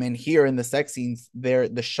 and here in the sex scenes, there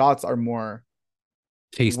the shots are more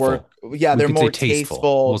work. tasteful. Yeah, We they're could say more tasteful.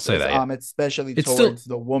 We'll tasteful, say that. Yeah, especially it's still towards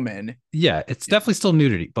the woman. yeah, it's definitely still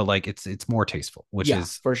nudity, but like it's more tasteful, which Yeah,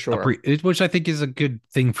 is for sure. which I think is a good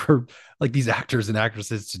thing for like these actors and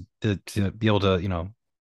actresses to be able to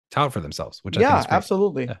tout for themselves, which I think Yeah, is great.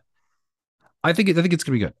 absolutely. Yeah. I think it's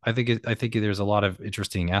gonna be good. I think there's a lot of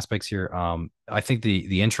interesting aspects here. I think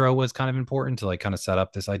the intro was kind of important to like kind of set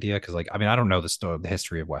up this idea because like I mean I don't know the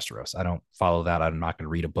history of Westeros. I don't follow that. I'm not going to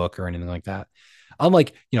read a book or anything like that.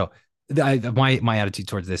 Unlike my attitude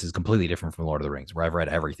towards this is completely different from Lord of the Rings, where I've read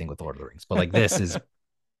everything with Lord of the Rings. But like this is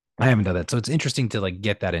I haven't done that, so it's interesting to like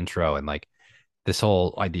get that intro and like this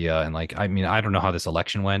whole idea. And like I mean I don't know how this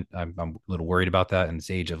election went. I'm a little worried about that in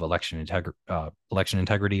this age of election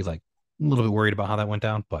integrity. Like a little bit worried about how that went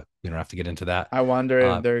down, but we don't have to get into that. I wonder if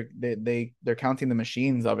Uh, they're counting the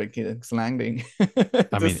machines of it, King's Landing, I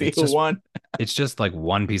to mean, see who won. it's just like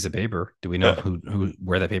one piece of paper. Do we know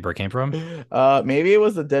where that paper came from? Maybe it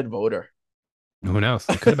was a dead voter. Who knows?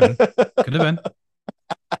 It could have been. Could have been.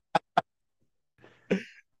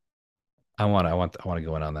 I want to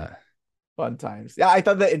go in on that. Fun times. Yeah, I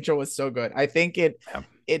thought the intro was so good. I think Yeah.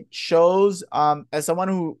 it shows, as someone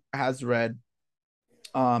who has read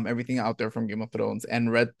everything out there from Game of Thrones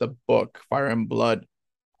and read the book Fire and Blood,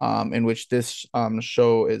 in which this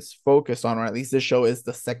show is focused on, or at least this show is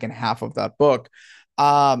the second half of that book.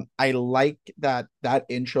 I like that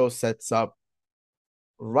intro sets up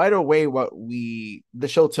right away what the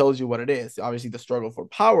show tells you what it is. Obviously the struggle for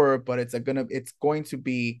power, but it's going to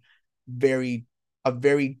be very a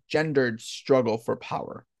very gendered struggle for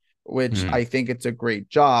power, which Mhm. I think it's a great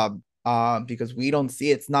job, because we don't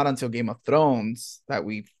see it's not until Game of Thrones that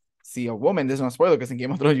we see a woman. This is not a spoiler because in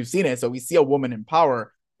Game of Thrones you've seen it, so we see a woman in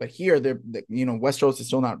power, but here Westeros is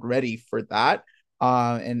still not ready for that.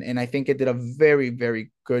 And I think it did a very,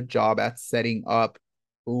 very good job at setting up,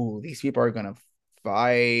 ooh, these people are gonna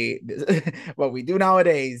fight. What we do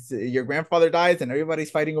nowadays, your grandfather dies and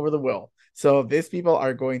everybody's fighting over the will. So these people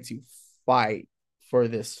are going to fight for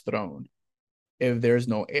this throne if there's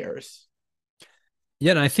no heirs.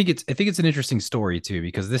 Yeah, and I think it's an interesting story too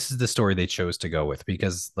because this is the story they chose to go with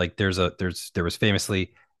because like there was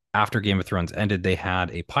famously after Game of Thrones ended they had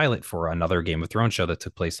a pilot for another Game of Thrones show that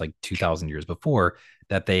took place like 2000 years before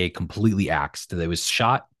that they completely axed. It was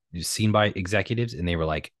shot, it was seen by executives and they were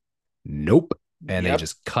like nope, and they Yep.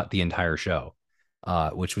 just cut the entire show.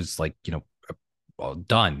 Which was like, well,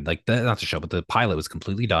 done. Like not the show, but the pilot was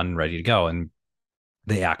completely done and ready to go. And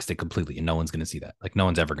they axed it completely and no one's going to see that. Like no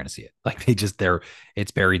one's ever going to see it. Like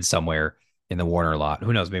it's buried somewhere in the Warner lot.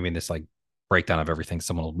 Who knows? Maybe in this like breakdown of everything,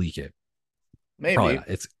 someone will leak it. Probably Maybe.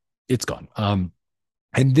 not. It's gone.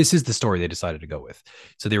 And this is the story they decided to go with.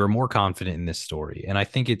 So they were more confident in this story. And I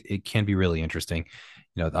think it can be really interesting.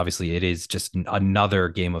 You know, obviously it is just another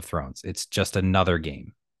Game of Thrones. It's just another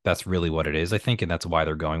game. That's really what it is, I think. And that's why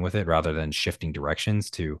they're going with it rather than shifting directions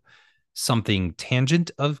to something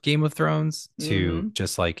tangent of Game of Thrones to Hmm.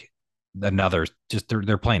 just like another, just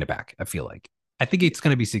they're playing it back. I feel like I think it's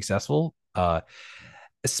going to be successful.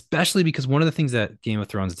 Especially because one of the things that Game of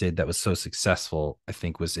Thrones did that was so successful, I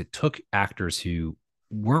think, was it took actors who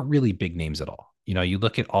weren't really big names at all. You know, you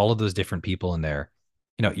look at all of those different people in there.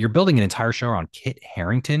 You know, you're building an entire show around Kit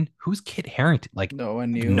Harington. Who's Kit Harington? Like, No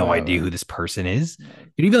one I have knew. no idea who this person is. No.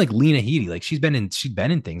 And even like Lena Headey, like she's been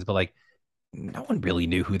in things, but like no one really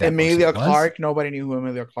knew who that person Emilia was. Clarke. Nobody knew who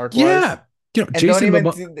Emilia Clarke was. Yeah, you know, And don't Jason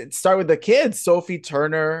Momoa. even start with the kids. Sophie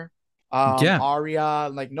Turner, Yeah, Arya.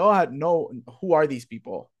 Like, no, who are these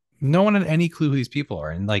people? no one had any clue who these people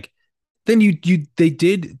are, and like then they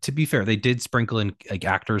did, to be fair, they did sprinkle in like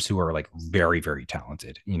actors who are like very very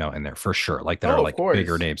talented, you know, in there for sure, like that Oh, are of like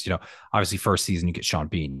bigger course. names, you know. Obviously first season you get Sean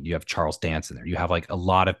Bean, you have Charles Dance in there, you have like a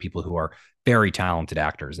lot of people who are very talented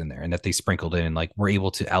actors in there and that they sprinkled in and like we're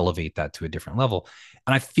able to elevate that to a different level.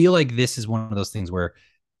 And I feel like this is one of those things where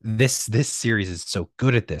this series is so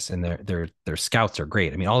good at this, and their scouts are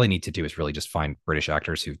great. I mean, all they need to do is really just find British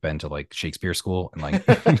actors who've been to like Shakespeare school and like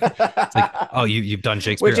it's like, oh, you've done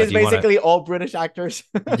Shakespeare, Which is do you want to, basically all British actors.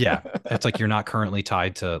 yeah, it's like you're not currently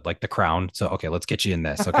tied to like the crown, so okay, let's get you in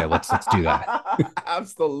this. Okay, let's do that.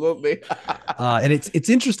 Absolutely. And it's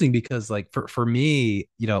interesting because like for me,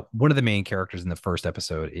 you know, one of the main characters in the first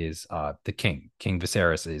episode is the King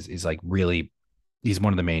Viserys is like really, he's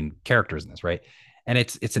one of the main characters in this, right? And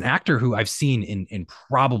it's an actor who I've seen in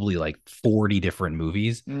probably like 40 different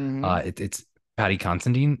movies. Hmm. It's Paddy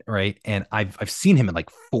Considine, right? And I've seen him in like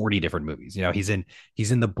 40 different movies. You know, he's in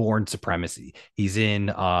The Bourne Supremacy. He's in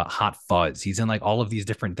Hot Fuzz. He's in like all of these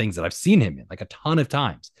different things that I've seen him in like a ton of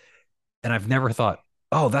times. And I've never thought,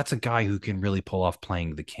 oh, that's a guy who can really pull off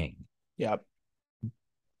playing the king. Yep.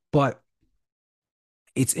 But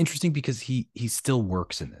it's interesting because he still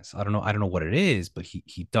works in this. I don't know what it is, but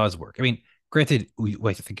he does work. I mean, granted,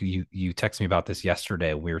 I think you texted me about this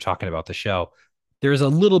yesterday when we were talking about the show. There's a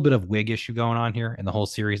little bit of wig issue going on here in the whole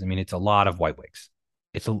series. I mean, it's a lot of white wigs.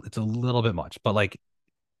 It's a little bit much, but like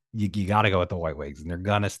you got to go with the white wigs, and they're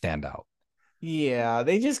gonna stand out. Yeah,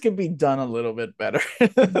 they just could be done a little bit better.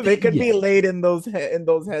 They could be Yeah, laid in those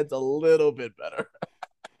heads a little bit better.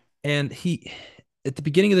 and he at the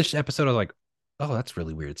beginning of this episode, I was like, oh, that's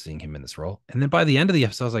really weird seeing him in this role. And then by the end of the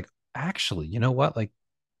episode, I was like, actually, you know what? Like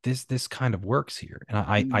this kind of works here. And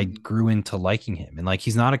I Mm. grew into liking him. And like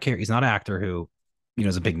he's not an actor who, you know,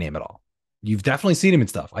 is a big name at all. You've definitely seen him in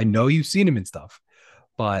stuff. I know you've seen him in stuff,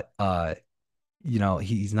 but you know,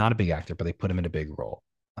 he's not a big actor, but they put him in a big role.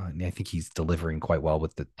 And I think he's delivering quite well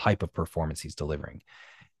with the type of performance he's delivering,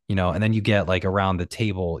 you know. And then you get like around the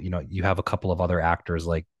table, you know, you have a couple of other actors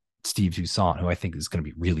like Steve Toussaint, who I think is going to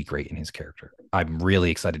be really great in his character. I'm really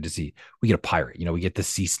excited to see. We get a pirate, you know, we get the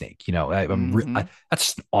sea snake, you know. Hmm. That's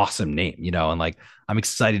just an awesome name, you know, and like I'm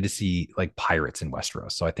excited to see like pirates in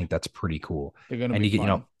Westeros. So I think that's pretty cool. They're gonna And be you get, you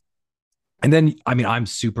know, fun. and then I mean I'm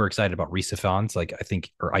super excited about Rhys Ifans, like I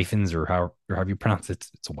think, or Ifans, or however you pronounce it.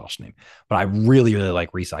 It's a Welsh name, but I really really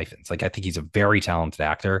like Rhys Ifans. Like I think he's a very talented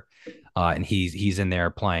actor, and he's in there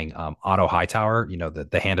playing Otto Hightower, you know,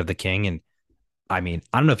 the Hand of the King. And I mean,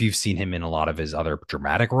 I don't know if you've seen him in a lot of his other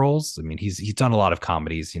dramatic roles. I mean, he's done a lot of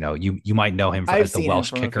comedies. You know, you might know him I've as the seen him Welsh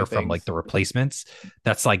from a few kicker from like things. The Replacements.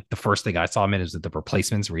 That's like the first thing I saw him in is The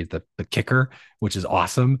Replacements, where he's the kicker, which is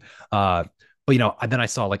awesome. But you know, then I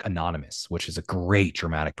saw like Anonymous, which is a great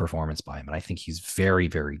dramatic performance by him, and I think he's very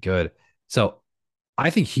very good. So I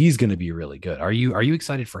think he's going to be really good. Are you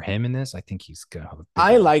excited for him in this? I think he's going to have a big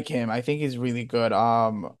I role. like him. I think he's really good.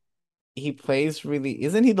 He plays really,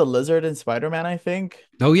 isn't he the lizard in Spider-Man, I think?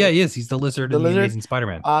 Oh yeah, Like he is. He's the lizard the in the lizard. Amazing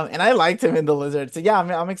Spider-Man. And I liked him in the lizard. So yeah,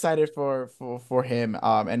 I'm excited for him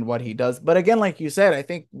and what he does. But again, like you said, I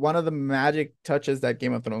think one of the magic touches that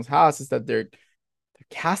Game of Thrones has is that their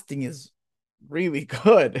casting is really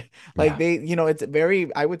good. Like Yeah, it's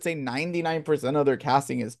very, I would say 99% of their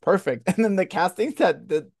casting is perfect. And then the castings that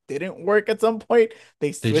didn't work at some point,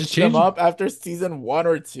 they they just switched them changed it. up after season 1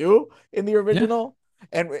 or 2 in the Yeah. original.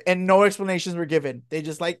 And no explanations were given. They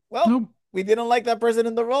just like, well, No, we didn't like that person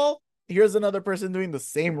in the role. Here's another person doing the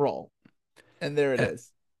same role. And there it uh,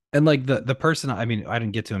 is. And like the person, I mean, I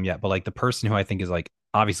didn't get to him yet, but like the person who I think is like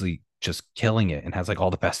obviously just killing it and has like all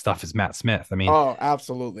the best stuff is Matt Smith. I mean, Oh,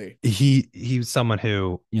 absolutely. he was someone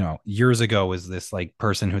who, years ago was this like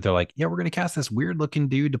person who they're like, yeah, we're gonna cast this weird looking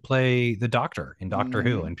dude to play the Doctor in Doctor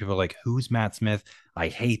Who, Hmm. and people are like, who's Matt Smith? I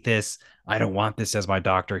hate this. I don't want this as my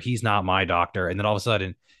Doctor. He's not my Doctor. And then all of a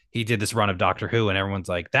sudden, he did this run of Doctor Who, and everyone's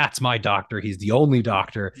like, that's my Doctor. He's the only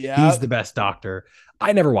Doctor. He's Yeah. the best Doctor.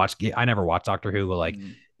 I never watched Doctor Who, but like,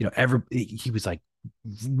 every he was like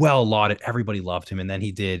well lauded. Everybody loved him, and then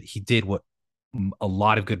he did what a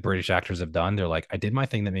lot of good British actors have done. They're like, I did my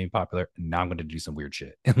thing that made me popular, and now I'm going to do some weird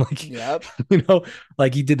shit. And like, Yep.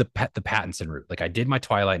 like he did the Pattinson route. Like I did my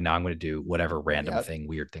Twilight, now I'm going to do whatever random Yep. thing,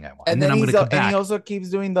 weird thing I want, And and then then I'm going to come and he back. also keeps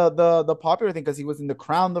doing the popular thing because he was in The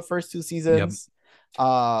Crown the first two Yep. seasons.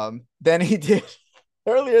 Then he did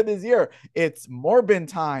earlier this year. It's Morbin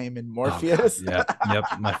time in Oh God. Morpheus. Yep. Yep.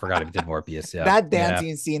 I forgot he did Morbius. Yeah. That Yeah.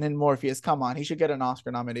 dancing scene in Morpheus, come on, he should get an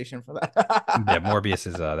Oscar nomination for that. Yeah. Morbius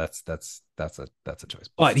is that's a choice,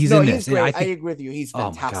 but he's No, in he's this, and I great. I think, agree with you. He's oh my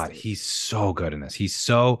God, fantastic. he's so good in this.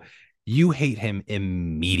 You hate him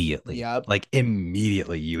immediately. Yep. Like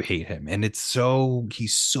immediately you hate him. And he's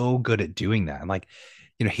so good at doing that. And like,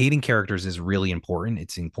 hating characters is really important.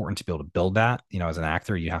 It's important to be able to build that, as an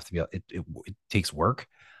actor, you have to be able, it takes work.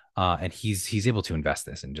 And he's able to invest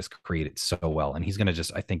this and just create it so well. And he's going to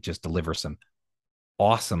just, I think, just deliver some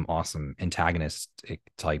awesome antagonist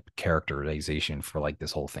type characterization for like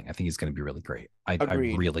this whole thing. I think he's going to be really great. I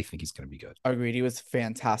Agreed. really think he's going to be good. Agreed. He was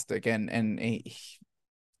fantastic, and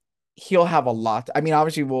he'll have a lot. I mean,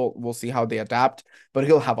 obviously, we'll see how they adapt, but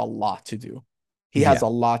he'll have a lot to do. He has Yeah. a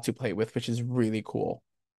lot to play with, which is really cool.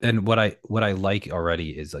 And what I like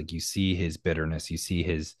already is like you see his bitterness, you see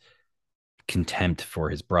his contempt for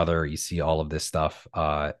his brother, you see all of this stuff.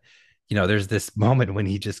 There's this moment when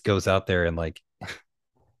he just goes out there and like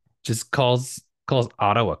just calls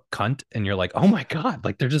Otto a cunt, and you're like, oh my God,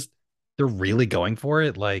 like they're really going for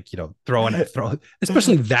it. Like, throw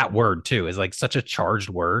especially that word too is like such a charged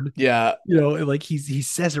word. Yeah. Like he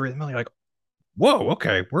says it really like, whoa,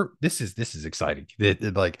 okay, this is exciting.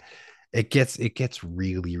 Like it gets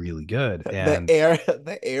really, really good. The And air,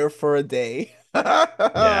 the air for a day.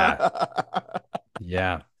 yeah,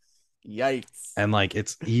 yeah. Yikes. And like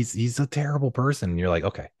he's a terrible person. And you're like,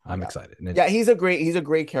 okay, I'm Yeah. excited. And Yeah, he's a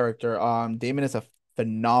great character. Damon is a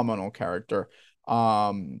phenomenal character.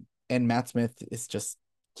 And Matt Smith is just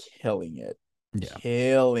killing it. yeah.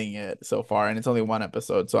 Killing it so far. And it's only one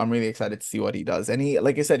episode, so I'm really excited to see what he does. And he,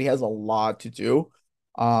 like I said, he has a lot to do.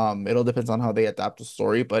 It'll depends on how they adapt the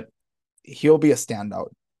story, but he'll be a standout.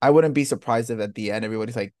 I wouldn't be surprised if at the end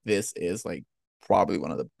everybody's like, this is like probably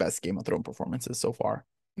one of the best Game of Thrones performances so far.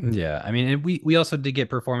 Yeah. I mean, and we also did get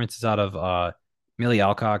performances out of Millie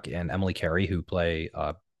Alcock and Emily Carey, who play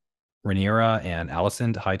Rhaenyra and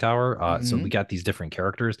Alicent Hightower. So we Hmm. got these different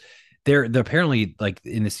characters. They're apparently like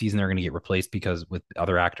in the season they're going to get replaced because with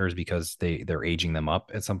other actors because they're aging them up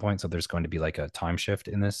at some point. So there's going to be like a time shift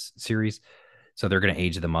in this series. So they're going to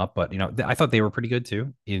age them up. But I thought they were pretty good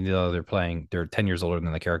too. Even though they're 10 years older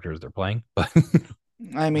than the characters they're playing. But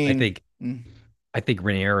I I mean, think I think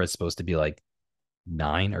Rhaenyra is supposed to be like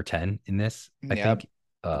 9 or 10 in this, I yeah. think.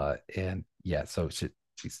 And yeah, so she's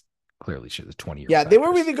a 20-year-old Yeah, they were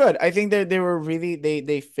actress. really good. I think they were really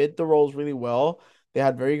they fit the roles really well. They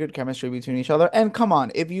had very good chemistry between each other. And come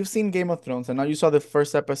on, if you've seen Game of Thrones and now you saw the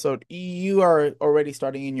first episode, you are already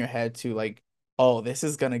starting in your head to like, oh, this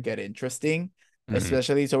is gonna get interesting, Mhm.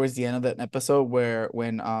 especially towards the end of that episode where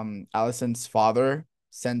when Allison's father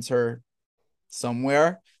sends her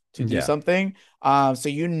somewhere to do Yeah. something. So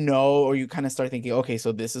or you kind of start thinking, okay,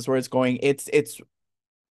 so this is where it's going.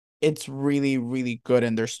 It's really really good,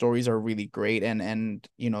 and their stories are really great, and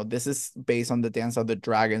this is based on the Dance of the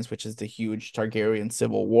Dragons, which is the huge Targaryen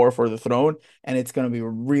civil war for the throne, and it's going to be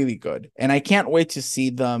really good, and I can't wait to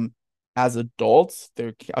see them as adults,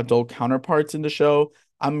 their adult counterparts in the show.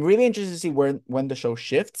 I'm really interested to see when the show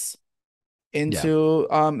shifts Yeah.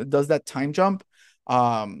 into does that time jump.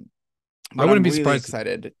 um I but wouldn't I'm be really surprised.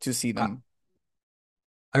 excited to see I, them.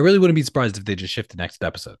 I really wouldn't be surprised if they just shift the next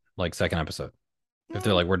episode, like second episode. If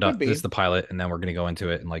they're like, we're done, Could this is be. the pilot, and then we're gonna go into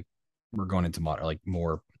it, and like we're going into modern, like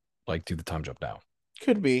more, like do the time jump now.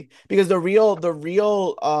 Could be because the real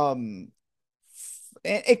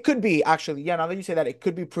it could be actually, yeah, now that you say that, it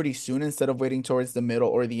could be pretty soon instead of waiting towards the middle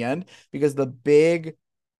or the end, because the big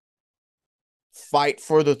fight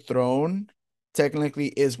for the throne technically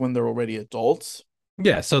is when they're already adults.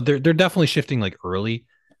 Yeah, so they're definitely shifting like early.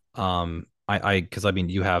 Because I mean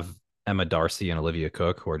you have Emma Darcy and Olivia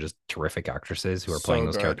Cook who are just terrific actresses who are playing So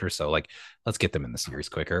those good. characters. So like let's get them in the series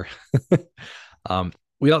quicker. um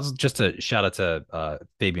We also just a shout out to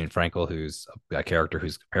Fabian Frankel, who's a character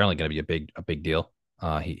who's apparently going to be a big deal.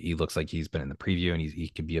 He looks like he's been in the preview and he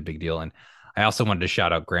could be a big deal. And I also wanted to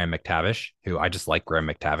shout out Graham McTavish, who I just like Graham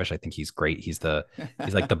McTavish. I think he's great. He's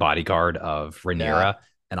like the bodyguard of Yeah. Rhaenyra,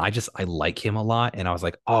 and I like him a lot. And I was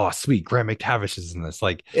like, oh sweet, Graham McTavish is in this.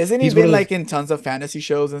 Like Isn't he he's one been of those. like in tons of fantasy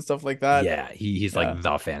shows and stuff like that? Yeah, he's Yeah. like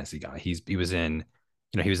the fantasy guy. He was in,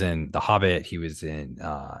 he was in The Hobbit. He was in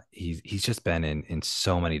he's just been in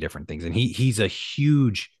so many different things. And he's a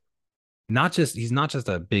huge, not just he's not just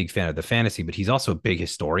a big fan of the fantasy, but he's also a big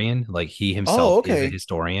historian. Like he Oh, himself is a okay.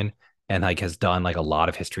 historian and like has done like a lot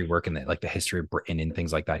of history work in the history of Britain and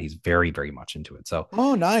things like that. He's very, very much into it. So,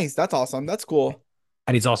 Oh, nice. That's awesome. That's cool.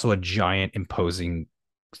 and he's also a giant, imposing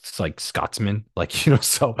like Scotsman. Like,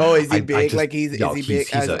 so Oh, is he I big? just Like is yo, he big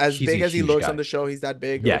as he's a big as he huge looks on guy. the show? He's that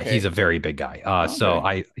big? Yeah, he's Okay. a very big guy. So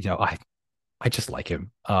Okay. I just like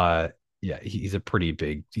him. Yeah, he's a pretty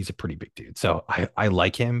big dude. So I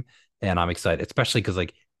like him and I'm excited, especially because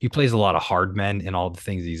like he plays a lot of hard men in all the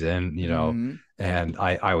things he's in, Hmm. and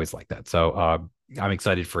I always like that. So I'm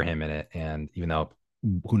excited for him in it. And even though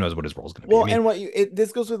who knows what his role is going to be. I Well, mean, and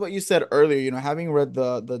this goes with what you said earlier, having read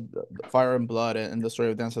the Fire and Blood and the story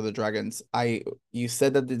of Dance of the Dragons, you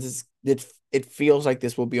said that it feels like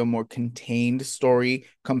this will be a more contained story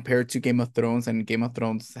compared to Game of Thrones, and Game of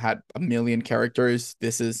Thrones had a million characters.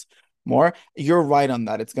 This is more. You're right on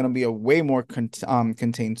that. It's gonna be a way more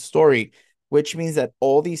contained story, which means that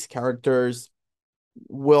all these characters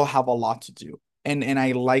will have a lot to do. And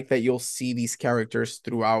I like that you'll see these characters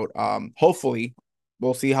throughout. Hopefully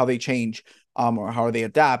we'll see how they change or how they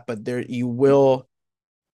adapt, but there you will,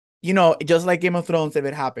 just like Game of Thrones, if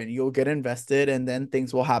it happened, you'll get invested and then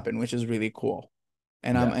things will happen, which is really cool.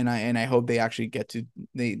 And yeah. I hope they actually get to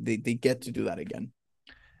they get to do that again.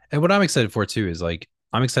 And what I'm excited for too is like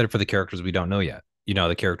I'm excited for the characters we don't know yet.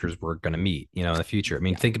 The characters we're gonna meet, in the future. I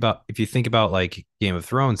mean, Yeah. if you think about like Game of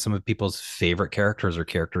Thrones, some of people's favorite characters are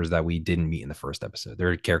characters that we didn't meet in the first episode. There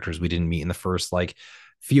are characters we didn't meet in the first like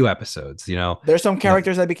few episodes. There's some You know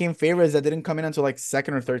characters that became favorites that didn't come in until like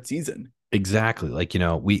second or third season. exactly. Like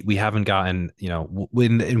we haven't gotten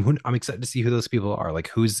I'm excited to see who those people are. Like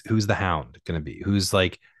who's the Hound gonna be? Who's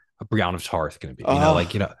like a Brienne of Tarth gonna be? Oh,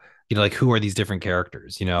 Like who are these different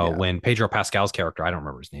characters? yeah. When Pedro Pascal's character, I don't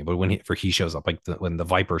remember his name, but when he shows up, like when the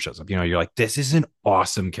Viper shows up, you're like, this is an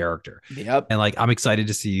awesome character, Yep. and like I'm excited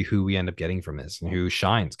to see who we end up getting from this and who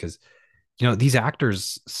shines because these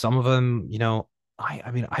actors, some of them,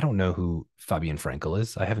 I mean, I don't know who Fabian Frankel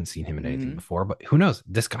is. I haven't seen him in anything Mhm. before, but who knows?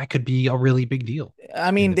 This guy could be a really big deal I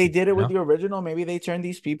in mean, the they future, did it with the original. Maybe they turned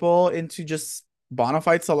these people into just bona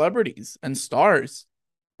fide celebrities and stars.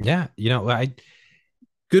 Yeah, I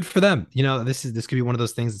good for them. This could be one of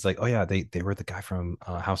those things. It's like, oh yeah, they were the guy from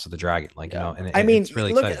House of the Dragon, like Yeah. and I mean, it's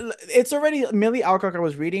really look, exciting. it's already Millie Alcock. I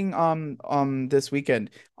was reading this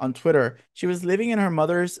weekend on Twitter. She was living in her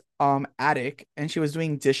mother's attic and she was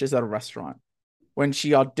doing dishes at a restaurant. When she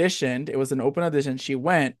auditioned, it was an open audition. She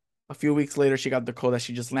went. A few weeks later, she got the call that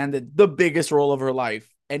she just landed the biggest role of her life.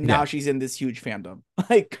 And now Yeah, she's in this huge fandom.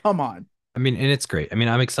 Like, come on. I mean, and it's great. I mean,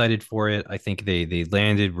 I'm excited for it. I think they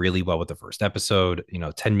landed really well with the first episode.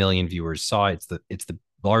 10 million viewers saw it. It's the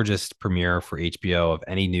largest premiere for HBO of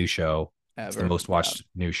any new show. It's the Ever. most Yeah. watched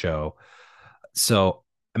new show. So,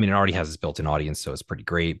 I mean, it already has its built-in audience, so it's pretty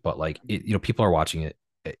great. But like, people are watching it.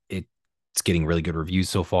 It's getting really good reviews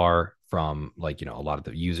so far from like a lot of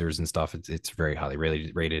the users and stuff. It's very highly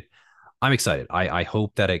rated. I'm excited. I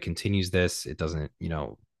hope that it continues this. It doesn't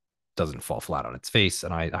fall flat on its face,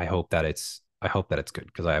 and I hope that it's good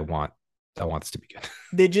because I want this to be good.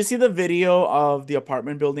 Did you see the video of the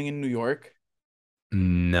apartment building in New York?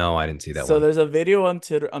 No, I didn't see that So one. there's a video on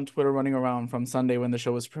Twitter running around from Sunday when the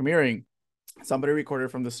show was premiering. Somebody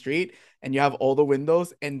recorded from the street, and you have all the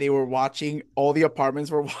windows, and they were watching all the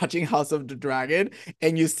apartments were watching House of the Dragon,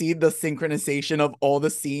 and you see the synchronization of all the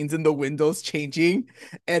scenes in the windows changing,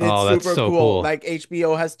 and it's Oh, that's super so cool. cool. Like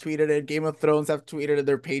HBO has tweeted it, Game of Thrones have tweeted it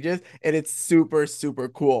their pages, and it's super, super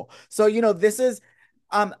cool. So, this is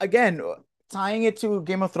again tying it to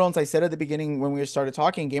Game of Thrones. I said at the beginning when we started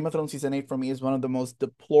talking, Game of Thrones season 8 for me is one of the most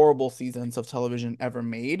deplorable seasons of television ever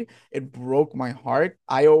made. It broke my heart.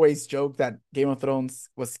 I always joke that Game of Thrones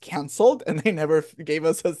was canceled and they never gave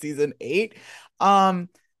us a season 8. Um,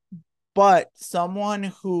 but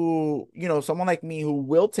someone like me who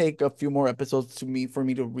will take a few more episodes to me for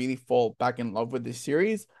me to really fall back in love with this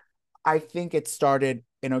series, I think it started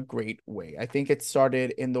in a great way. I think it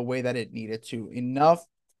started in the way that it needed to. Enough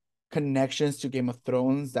connections to Game of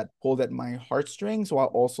Thrones that pulled at my heartstrings while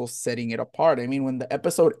also setting it apart. I mean, when the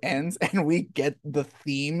episode ends and we get the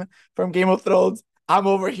theme from Game of Thrones, I'm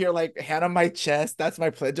over here like hand on my chest. That's my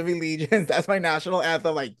Pledge of Allegiance. That's my national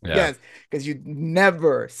anthem. Like, Yeah. yes, because you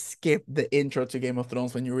never skip the intro to Game of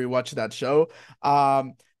Thrones when you rewatch that show.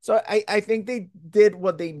 So I think they did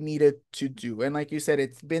what they needed to do. And like you said,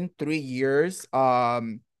 it's been 3 years.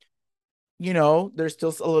 There's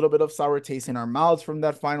still a little bit of sour taste in our mouths from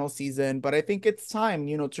that final season, but I think it's time,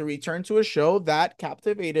 to return to a show that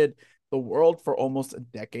captivated the world for almost a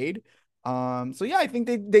decade. So yeah, I think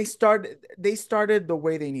they started the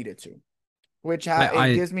way they needed to, which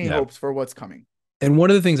it gives me Yeah. hopes for what's coming. And one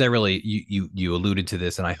of the things I really you alluded to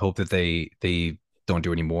this, and I hope that they don't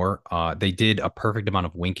do anymore. They did a perfect amount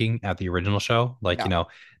of winking at the original show. Like, Yeah,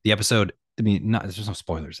 the episode, I mean, not there's no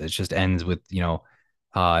spoilers. It just ends with,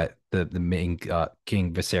 the main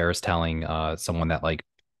King Viserys telling someone that, like,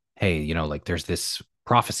 hey, like there's this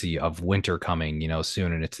prophecy of winter coming,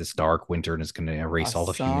 soon, and it's this dark winter and it's gonna a erase all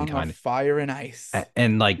of song of humankind. fire and ice.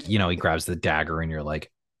 And like, he grabs the dagger and you're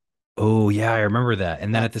like, oh yeah, I remember that.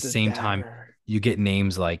 And then at That's the the same time, dagger. you get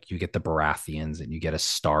names like you get the Baratheons and you get a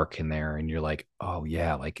Stark in there, and you're like, oh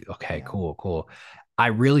yeah, like okay, Yeah, cool, cool. I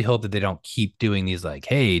really hope that they don't keep doing these like,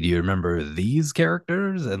 hey, do you remember these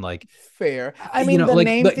characters? And like, fair. I mean, the like,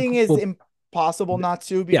 name thing is well, impossible not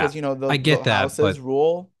to yeah, because the I the get that, houses but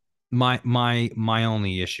rule. my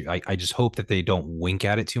only issue, I just hope that they don't wink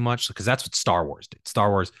at it too much, because that's what Star Wars did. Star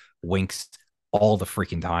Wars winks all the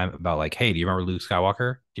freaking time about like, hey, do you remember Luke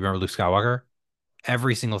Skywalker? Do you remember Luke Skywalker?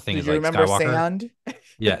 Every single thing Did is you like remember Skywalker. Sand?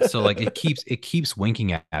 Yeah, so like it keeps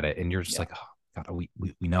winking at it, and you're just Yeah. like, oh god, we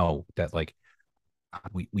know that, like,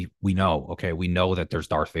 we know, okay, we know that there's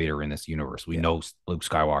Darth Vader in this universe. We Yeah. know Luke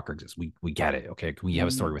Skywalker exists. We get it. Okay, can we have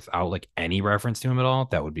a story Mhm. without like any reference to him at all?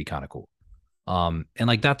 That would be kind of cool. And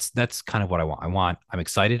like that's kind of what I want. I'm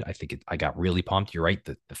excited. I think I got really pumped. You're right.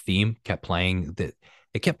 The theme kept playing, that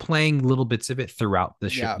it kept playing little bits of it throughout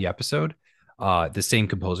Yeah. the episode. The same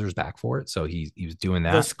composer's back for it, so he was doing The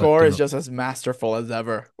that, but score is then just as masterful as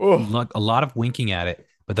ever. Oh, a lot of winking at it,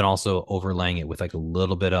 but then also overlaying it with like a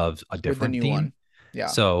little bit of a with the different new theme. one. Yeah.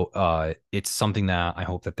 So it's something that I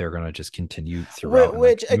hope that they're gonna just continue Which, throughout and like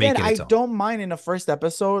which again, make it I its own. don't mind in the first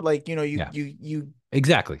episode. Like, Yeah,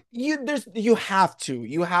 exactly. you have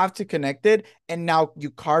to connect it, and now you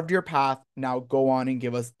carved your path. Now go on and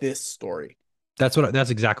give us this story. That's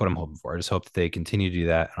exactly what I'm hoping for. I just hope that they continue to do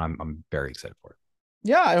that, and I'm very excited for it.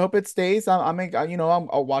 Yeah, I hope it stays.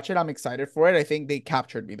 I'll watch it. I'm excited for it. I think they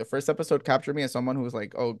captured me. The first episode captured me as someone who was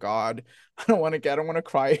like, "Oh God, I don't want to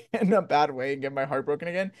cry in a bad way and get my heart broken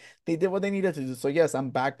again." They did what they needed to do. So yes, I'm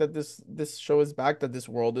back. That this show is back. That this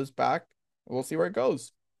world is back. We'll see where it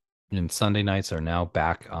goes. And Sunday nights are now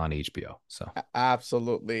back on HBO, so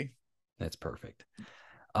Absolutely. that's perfect.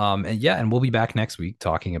 And yeah, and we'll be back next week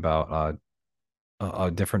talking about a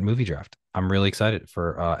different movie draft. I'm really excited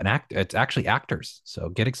for an act. It's actually actors, so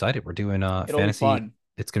get excited. We're doing It'll be fantasy. fun.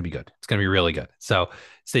 It's gonna be good. It's gonna be really good. So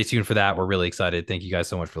stay tuned for that. We're really excited. Thank you guys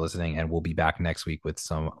so much for listening, and we'll be back next week with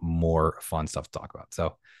some more fun stuff to talk about.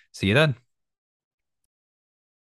 So see you then.